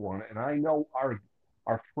Index one, and I know our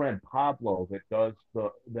friend Pablo that does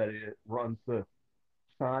that it runs the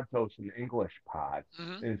Santos in English pod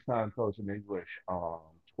Mm-hmm. and Santos in English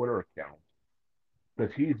Twitter account,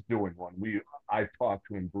 because he's doing one. I talked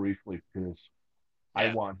to him briefly because I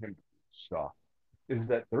Yeah. want him to do stuff. Is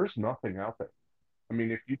that there's nothing out there. I mean,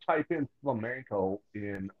 if you type in flamenco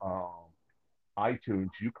in iTunes,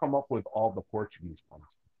 you come up with all the Portuguese ones.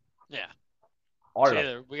 Yeah. All So of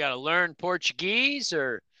either we got to learn Portuguese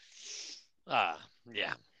or, uh,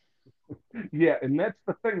 yeah. them. Yeah, and that's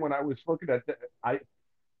the thing. When I was looking at that,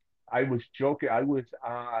 I was joking. I was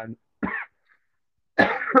on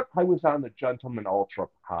the Gentleman Ultra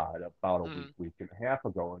pod about a week, Mm-hmm. week and a half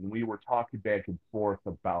ago, and we were talking back and forth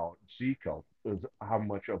about Zico, is how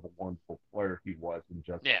much of a wonderful player he was, and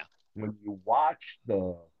just Yeah. when you watch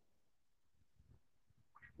the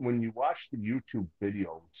YouTube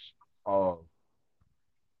videos of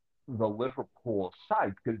the Liverpool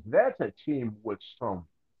side, because that's a team with some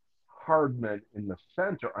hard men in the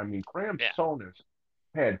center. I mean, Graham Yeah. Souness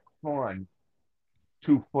had fun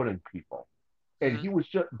two-footing people, and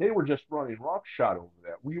Mm-hmm. they were just running roughshod over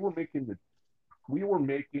that. We were making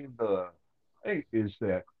the thing is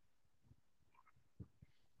that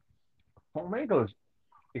Flamengo is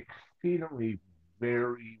exceedingly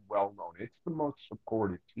very well known. It's the most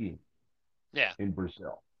supported team Yeah. in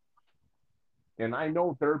Brazil, and I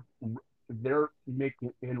know they're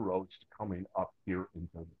making inroads coming up here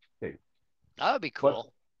into the states. That would be But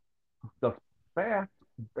cool. the fact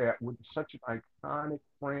that with such an iconic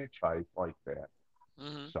franchise like that,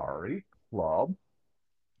 Mm-hmm. sorry, club,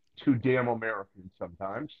 too damn American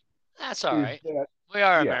sometimes, That's all is right. that We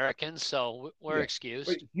are yeah, Americans, so we're yeah. But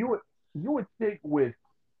excused. you would think with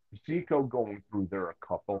Zico going through there a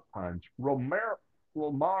couple times, Romario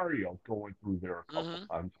going through there a couple Mm-hmm.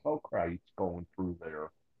 times, Socrates going through there.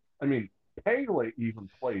 I mean, Pele even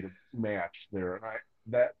played a match there, and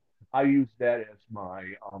I use that as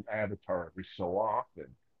my avatar every so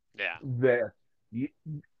often. Yeah. That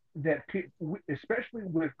that especially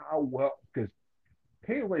with how well, because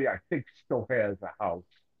Pele I think still has a house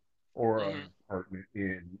or an Mm-hmm. apartment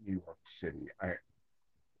in New York City.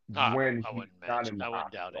 When I he's wouldn't not imagine. in the I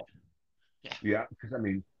wouldn't doubt it. hospital. Yeah. Yeah, because I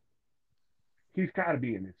mean, he's got to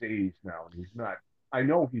be in his 80s now, and he's not. I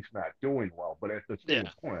know he's not doing well, but at the Yeah.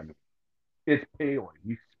 same point, I mean, it's Palin.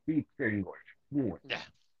 He speaks English fluent, Yeah.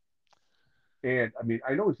 and I mean,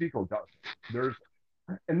 I know Zico does. There's,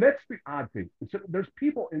 and that's the odd thing. There's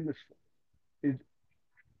people in this is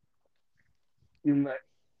in the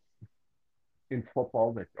in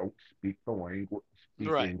football that don't speak the language, speak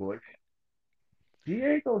Right. English.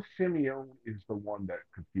 Diego Simeone is the one that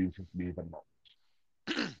confuses me the most.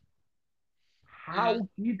 Mm-hmm. How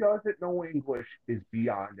he doesn't know English is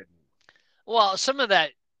beyond me. Well, some of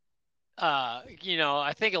that,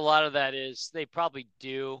 I think a lot of that is they probably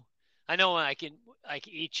do. I know when I can, like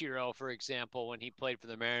Ichiro, for example, when he played for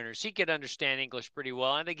the Mariners, he could understand English pretty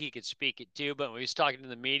well. I think he could speak it too, but when he was talking to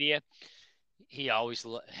the media, he always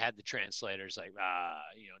had the translators like,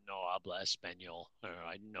 no habla español, or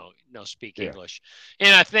I no speak Yeah, English.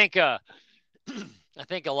 And I think, I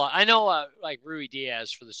think a lot. I know, like Rui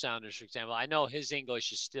Diaz for the Sounders, for example. I know his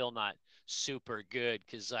English is still not super good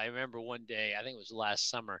because I remember one day, I think it was last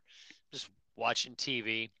summer, just watching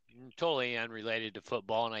TV, totally unrelated to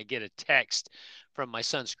football, and I get a text from my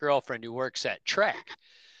son's girlfriend who works at Trek,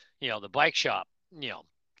 the bike shop, you know,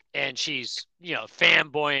 and she's,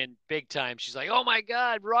 fanboying big time. She's like, "Oh my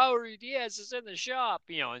God, Raul Diaz is in the shop,"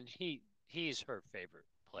 and he's her favorite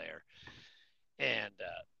player. And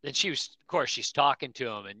then of course, she's talking to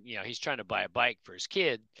him, and he's trying to buy a bike for his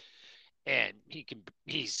kid, and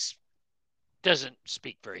he's doesn't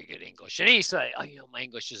speak very good English, and he's like, "Oh, my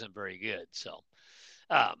English isn't very good." So,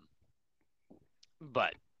 um,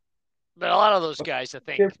 but a lot of those but guys, I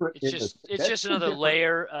think different it's in this. just it's That's just the another different.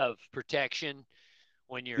 layer of protection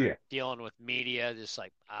when you're Yeah, dealing with media. Just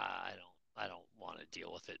like I don't. I don't want to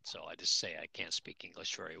deal with it. So I just say I can't speak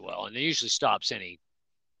English very well, and it usually stops any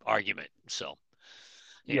argument. So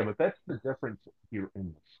Yeah, yeah. but that's the difference here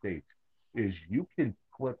in the States is you can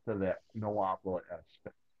flip to that no habla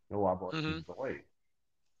Hmm. inglés,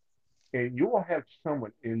 and you will have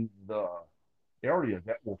someone in the area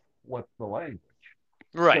that will flip the language.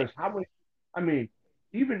 Right. Because how many? I mean,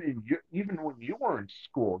 even when you were in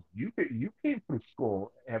school, you came through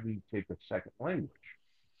school having to take a second language.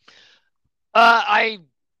 I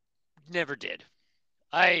never did.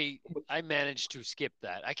 I I managed to skip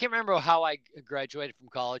that. I can't remember how I graduated from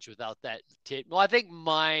college without that. Well, I think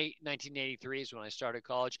my 1983 is when I started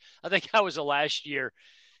college. I think I was the last year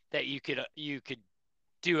that you could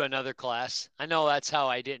do another class. I know that's how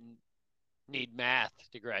I didn't need math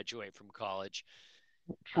to graduate from college,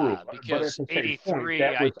 True, but at because the same point, 83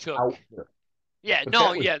 that I was took. out there. Yeah, But no,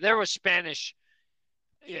 that was yeah, there was Spanish.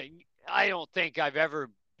 Yeah, I don't think I've ever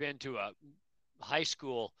been to a high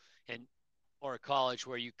school and or a college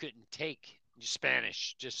where you couldn't take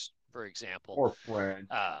Spanish, just for example. or French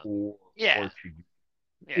Uh, or yeah, Portuguese.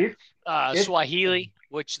 yeah. It's it's Swahili,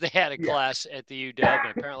 which they had a yeah. class at the UW,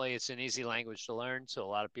 and apparently it's an easy language to learn, so a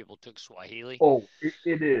lot of people took Swahili. Oh,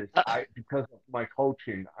 it is. Uh, I because of my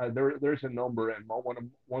coaching, there's a number, and one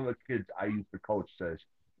of the kids I used to coach says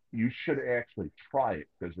you should actually try it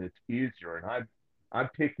because it's easier. And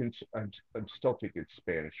I'm still taking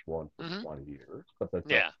Spanish one for hmm 20 years, but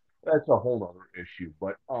Yeah, that's a whole other issue.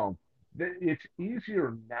 But it's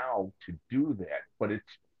easier now to do that, but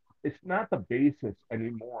it's not the basis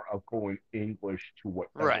anymore of going English to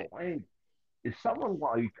whatever right. language. Is someone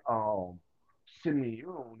like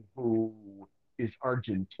Simeone, who is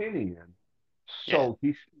Argentinian, Yeah, so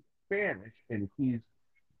he speaks Spanish and he's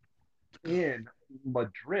in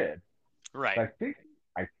Madrid. right. I think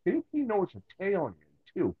I think he knows Italian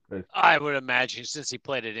too, because I would imagine since he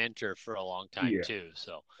played at Inter for a long time yeah. too.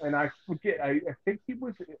 So And I forget. I think he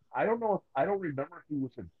was. I don't know. If, I don't remember if he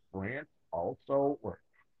was in France also or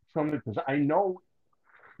something. Because I know.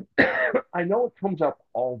 I know it comes up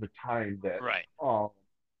all the time that right. um,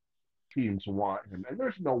 teams want him, and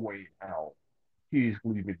there's no way in hell he's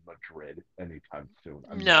leaving Madrid anytime soon.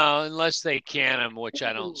 I mean, No, unless they can him, which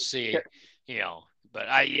I don't see. You know, but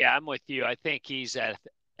yeah, I'm with you. I think he's at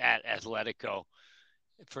Atletico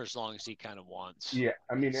for as long as he kind of wants. yeah,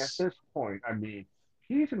 I mean, at He's this point, I mean,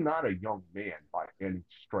 he's not a young man by any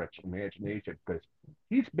stretch of imagination because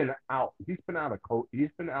he's been out. He's been out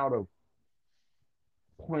of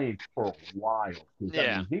playing for a while. Because I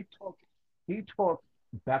yeah. mean, he took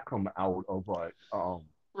Beckham out of a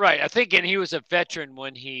Right. I think, and he was a veteran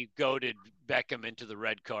when he goaded Beckham into the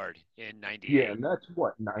red card in yeah, '98. and that's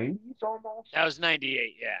what 90s almost. That was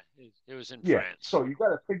 '98. Yeah, it was in Yeah, France. so you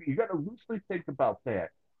got to loosely think about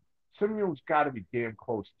that. Simeone's got to be damn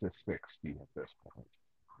close to 60 at this point.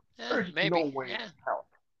 There's no Maybe. way in Yeah. hell.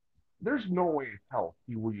 There's no way in hell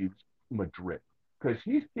he leaves Madrid because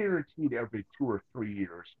he's guaranteed every 2 or 3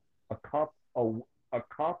 years a cup, a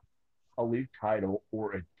cup, a league title,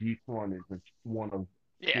 or a deep run in one of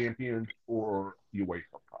Yeah. Champions or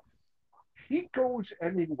UEFA Cup. He goes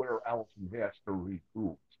anywhere else and has to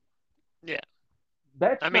reboot. Yeah.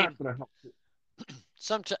 That's I not mean, going to help.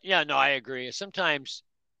 sometimes. Yeah. No, I agree. Sometimes,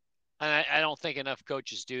 and I don't think enough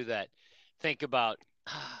coaches do that. Think about,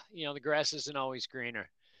 the grass isn't always greener.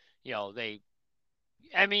 They.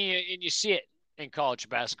 I mean, and you see it in college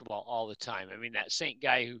basketball all the time. I mean, that Saint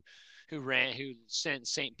guy who sent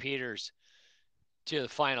St. Peter's to the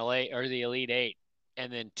final eight or the elite eight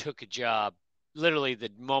and then took a job literally the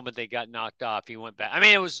moment they got knocked off. He went back. I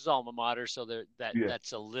mean, it was his alma mater, so Yeah.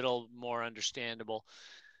 that's a little more understandable.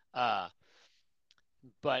 uh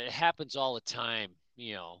but it happens all the time.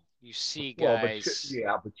 You see Well, guys.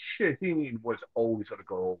 but Shaheen was always going to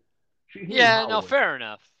go. Shaheen Yeah, no, Holloway fair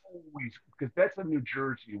enough. always because that's a New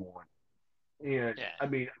Jersey one. And Yeah, I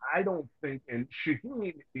mean, I don't think, and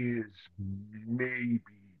Shaheen is maybe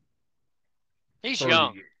he's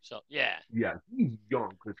young, 38. so yeah. Yeah, he's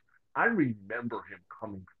young because I remember him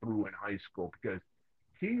coming through in high school because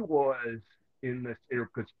he was in this era.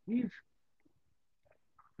 Because he's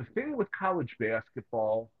the thing with college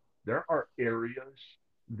basketball, there are areas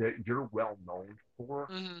that you're well known for,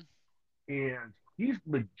 Hmm. and he's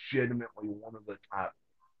legitimately one of the top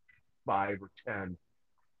 5 or 10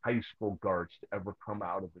 high school guards to ever come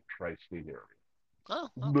out of the tri-state area. Oh,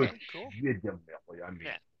 okay, cool. Legitimately, I mean,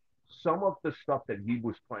 Yeah. some of the stuff that he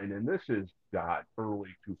was playing, and this is God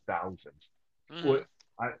early 2000s. Hmm. What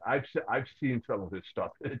I've seen some of his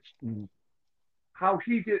stuff. It's how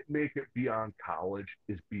he didn't make it beyond college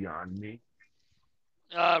is beyond me.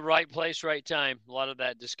 Right place, right time. A lot of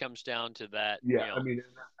that just comes down to that. Yeah, I mean,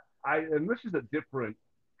 and this is a different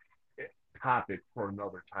topic for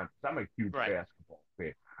another time because I'm a huge Right. basketball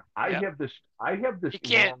fan. I Yep. have this I have this You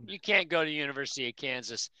can't long you can't go to University of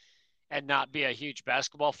Kansas and not be a huge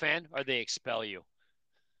basketball fan, or they expel you. You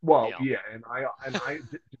well, know. yeah, and I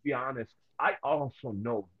to be honest, I also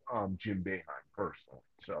know Jim Boeheim personally,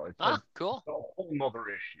 so Ah, it's cool. a whole nother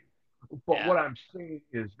issue. But Yeah. what I'm saying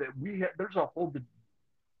is that there's a whole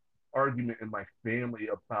argument in my family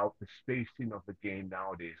about the spacing of the game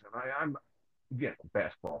nowadays, and I'm again a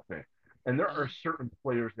basketball fan, and there are Hmm. certain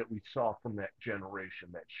players that we saw from that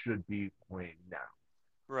generation that should be playing now.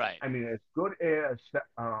 Right. I mean, as good as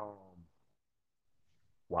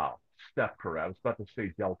wow, Steph Curry. I was about to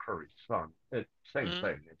say Del Curry's son. It's same Hmm.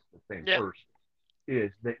 thing. It's the same Yeah. person.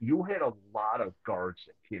 Is that you had a lot of guards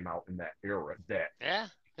that came out in that era that Yeah.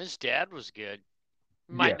 His dad was good.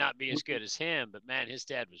 Might yeah, not be as good as him, but man, his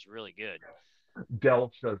dad was really good.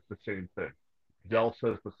 Dell says the same thing. Yeah. Dell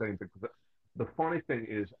says the same thing. The funny thing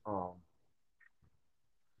is, the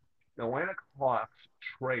Atlanta Hawks,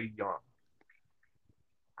 Trae Young.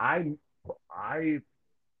 I I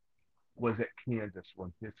was at Kansas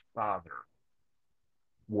when his father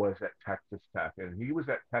was at Texas Tech, and he was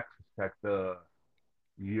at Texas Tech the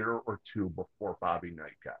year or two before Bobby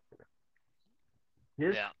Knight got there.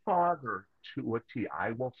 His Yeah. father, to a T,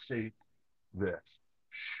 I will say this,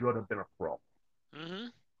 should have been a pro. Hmm.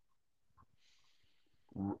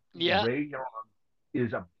 Yeah. Ray Young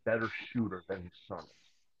is a better shooter than his son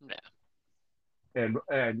is. Yeah.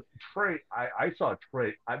 And Trae, I saw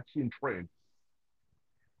Trae. I've seen Trae.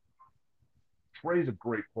 Trey's a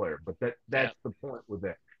great player, but Yeah. that's the point with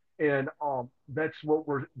it. And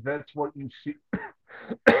that's what you see.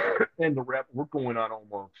 And the wrap, we're going on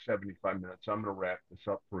almost 75 minutes. So I'm going to wrap this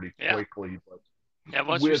up pretty Yeah. quickly. But Yeah.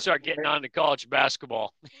 Once we with start getting on to college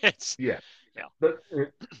basketball, it's yeah, yeah.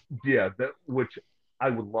 that yeah, that which I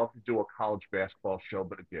would love to do a college basketball show,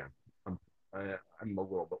 but again, I'm I'm a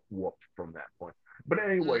little bit whooped from that point. But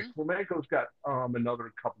anyway, Hmm. Flamenco's got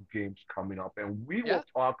another couple games coming up, and we Yeah. will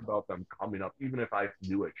talk about them coming up, even if I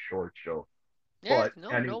do a short show. Yeah. But No.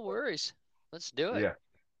 No anyway, worries. Let's do it. yeah,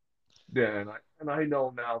 yeah, and I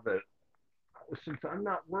know now that since I'm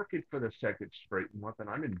not working for the second straight month and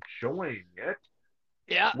I'm enjoying it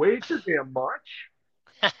Yeah. way too damn much,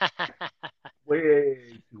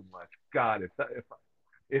 way too much. God,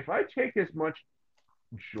 if I take as much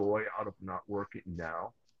joy out of not working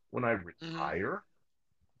now, when I Hmm. retire,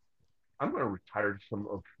 I'm going to retire to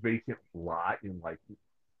some vacant lot in like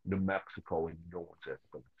New Mexico, and no one's ever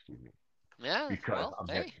going to see me Yeah. because Well, I'm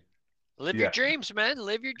having hey, live your yeah. dreams, man.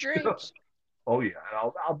 Live your dreams. Oh yeah,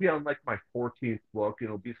 and I'll be on like my 14th book.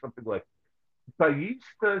 It'll be something like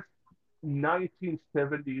Ballista's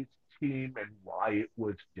 1970s team and why it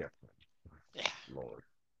was different. Yeah. Lord,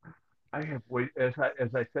 I have wait as I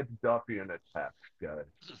said to Duffy in a text, guys.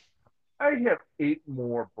 I have 8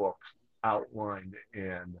 more books outlined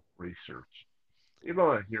and researched. You're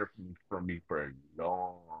going to hear from me for a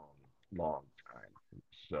long, long time.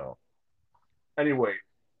 So, anyway,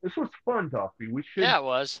 this was fun, Duffy. We should, Yeah, it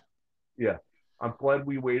was. yeah. I'm glad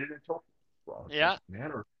we waited until. Well, it Yeah. doesn't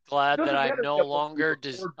matter. It Glad that doesn't I'm matter no that when we longer, record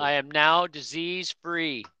this. I am now disease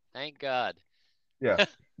free. Thank God. Yeah,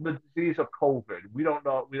 the disease of COVID. We don't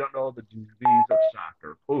know. We don't know the disease of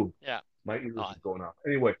soccer. Ooh, Yeah. my ears Oh, is going off.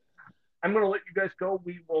 Anyway, I'm going to let you guys go.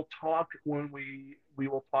 We will talk when we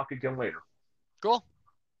will talk again later. cool.